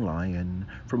man-eating lion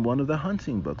from one of the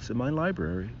hunting books in my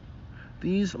library.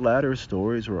 These latter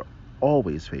stories were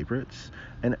always favorites,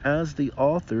 and as the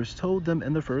authors told them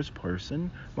in the first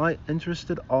person, my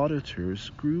interested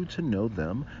auditors grew to know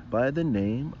them by the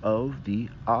name of the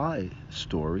I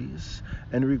stories,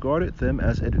 and regarded them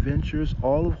as adventures,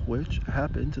 all of which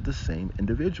happened to the same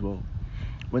individual.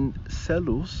 When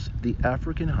Selous, the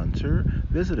African hunter,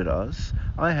 visited us,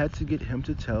 I had to get him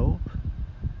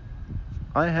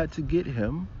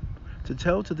to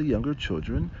tell to the younger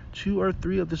children 2 or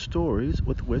 3 of the stories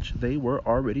with which they were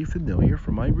already familiar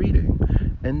from my reading,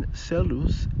 and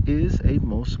Selous is a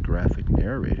most graphic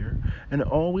narrator, and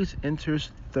always enters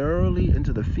thoroughly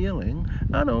into the feeling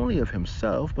not only of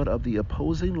himself but of the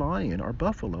opposing lion or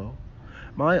buffalo.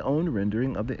 My own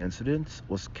rendering of the incidents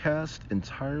was cast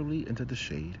entirely into the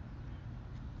shade.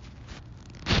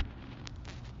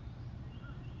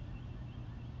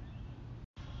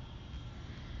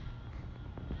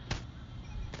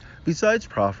 Besides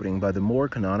profiting by the more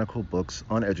canonical books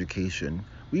on education,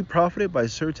 we profited by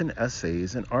certain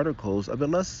essays and articles of a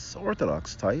less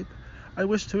orthodox type. I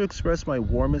wish to express my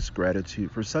warmest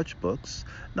gratitude for such books,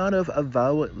 not of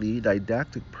avowedly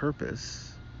didactic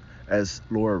purpose, as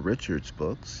Laura Richards'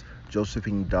 books,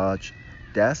 Josephine Dodge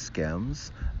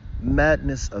Daskam's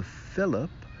Madness of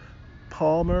Philip,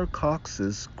 Palmer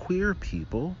Cox's Queer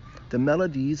People, The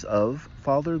Melodies of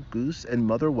Father Goose and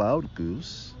Mother Wild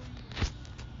Goose,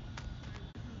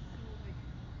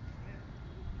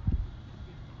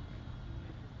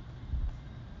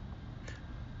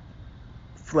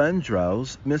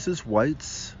 Flandrau's Mrs.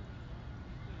 White's,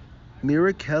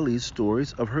 Mira Kelly's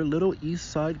stories of her Little East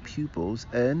Side pupils,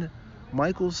 and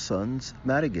Michelson's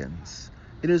Madigans.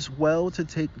 It is well to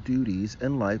take duties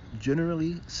in life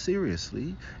generally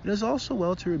seriously. It is also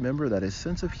well to remember that a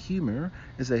sense of humor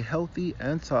is a healthy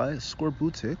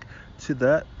anti-scorbutic to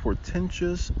that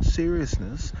portentous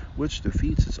seriousness which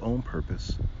defeats its own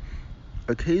purpose.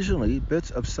 Occasionally,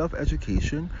 bits of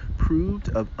self-education proved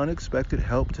of unexpected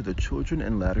help to the children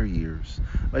in latter years.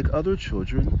 Like other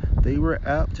children, they were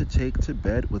apt to take to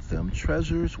bed with them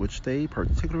treasures which they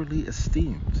particularly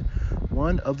esteemed.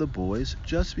 One of the boys,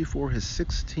 just before his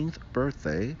 16th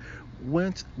birthday,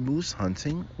 went moose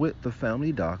hunting with the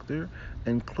family doctor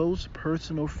and close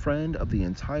personal friend of the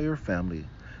entire family,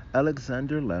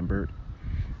 Alexander Lambert.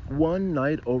 One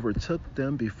night overtook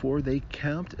them before they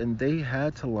camped, and they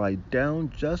had to lie down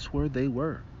just where they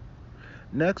were.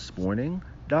 Next morning,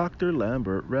 Dr.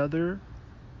 Lambert rather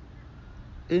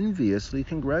enviously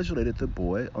congratulated the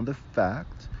boy on the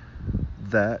fact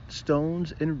that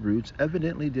stones and roots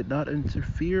evidently did not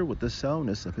interfere with the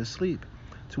soundness of his sleep.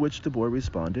 To which the boy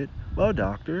responded, "Well,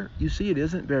 doctor, you see it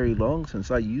isn't very long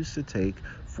since I used to take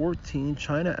 14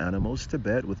 china animals to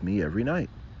bed with me every night."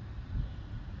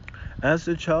 As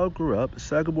the child grew up,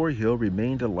 Sagamore Hill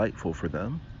remained delightful for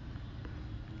them.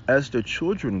 As the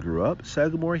children grew up,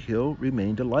 Sagamore Hill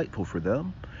remained delightful for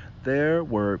them. There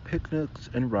were picnics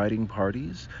and riding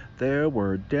parties. There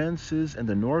were dances in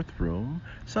the North Room,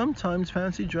 sometimes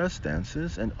fancy dress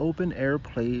dances and open-air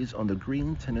plays on the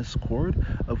green tennis court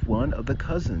of one of the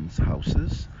cousins'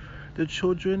 houses. The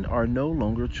children are no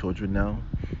longer children now.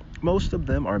 Most of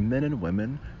them are men and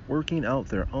women working out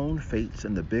their own fates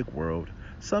in the big world.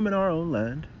 Some in our own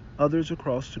land, others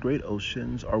across the great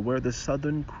oceans or where the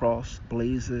Southern Cross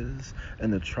blazes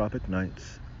in the tropic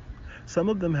nights. Some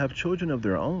of them have children of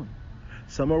their own.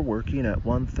 Some are working at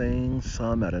one thing,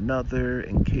 some at another,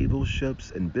 in cable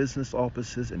ships, in business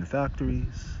offices, in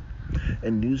factories,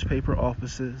 in newspaper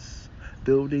offices,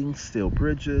 building steel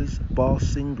bridges,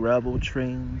 bossing gravel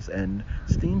trains and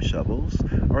steam shovels,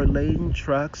 or laying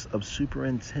tracks of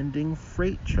superintending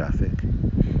freight traffic.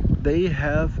 They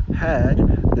have had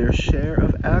their share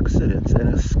of accidents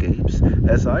and escapes.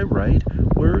 As I write,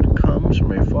 word comes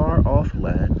from a far-off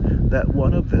land that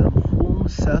one of them, whom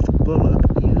Seth Bullock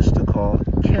used to call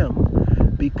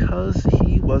Kim, because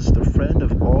he was the friend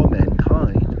of all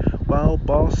mankind, while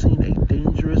bossing a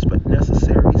dangerous but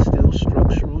necessary steel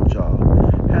structural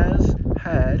job, has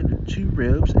had 2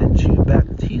 ribs and 2 back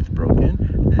teeth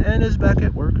broken and is back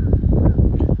at work.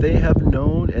 They have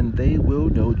known and they will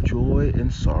know joy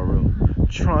and sorrow,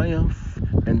 triumph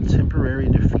and temporary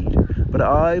defeat, but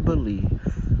I believe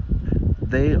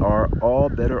they are all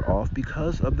better off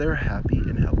because of their happy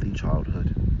and healthy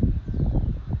childhood.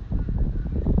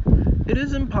 It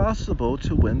is impossible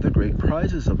to win the great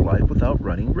prizes of life without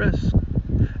running risk,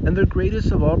 and the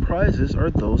greatest of all prizes are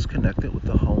those connected with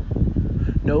the home.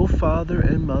 No father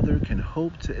and mother can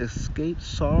hope to escape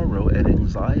sorrow and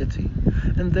anxiety,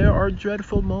 and there are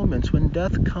dreadful moments when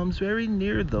death comes very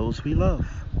near those we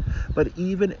love, but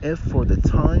even if for the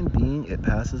time being it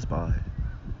passes by.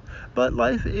 But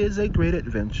life is a great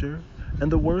adventure,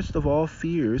 and the worst of all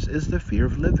fears is the fear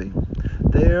of living.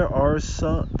 There are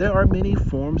many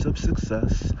forms of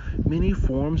success, many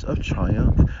forms of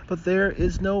triumph, but there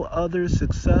is no other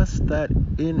success that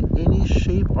in any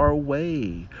shape or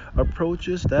way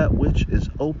approaches that which is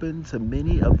open to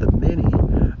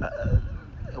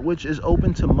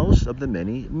most of the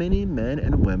many men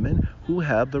and women who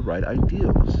have the right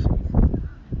ideals.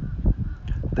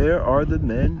 There are the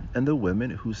men and the women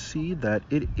who see that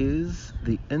it is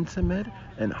the intimate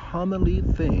and homely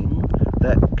thing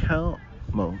that count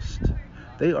most.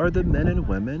 They are the men and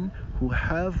women who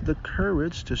have the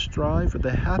courage to strive for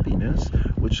the happiness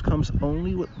which comes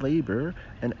only with labor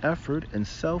and effort and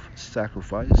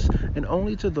self-sacrifice, and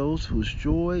only to those whose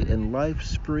joy in life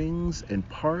springs in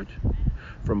part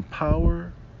from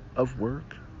power of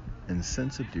work and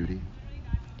sense of duty.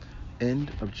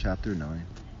 End of chapter 9.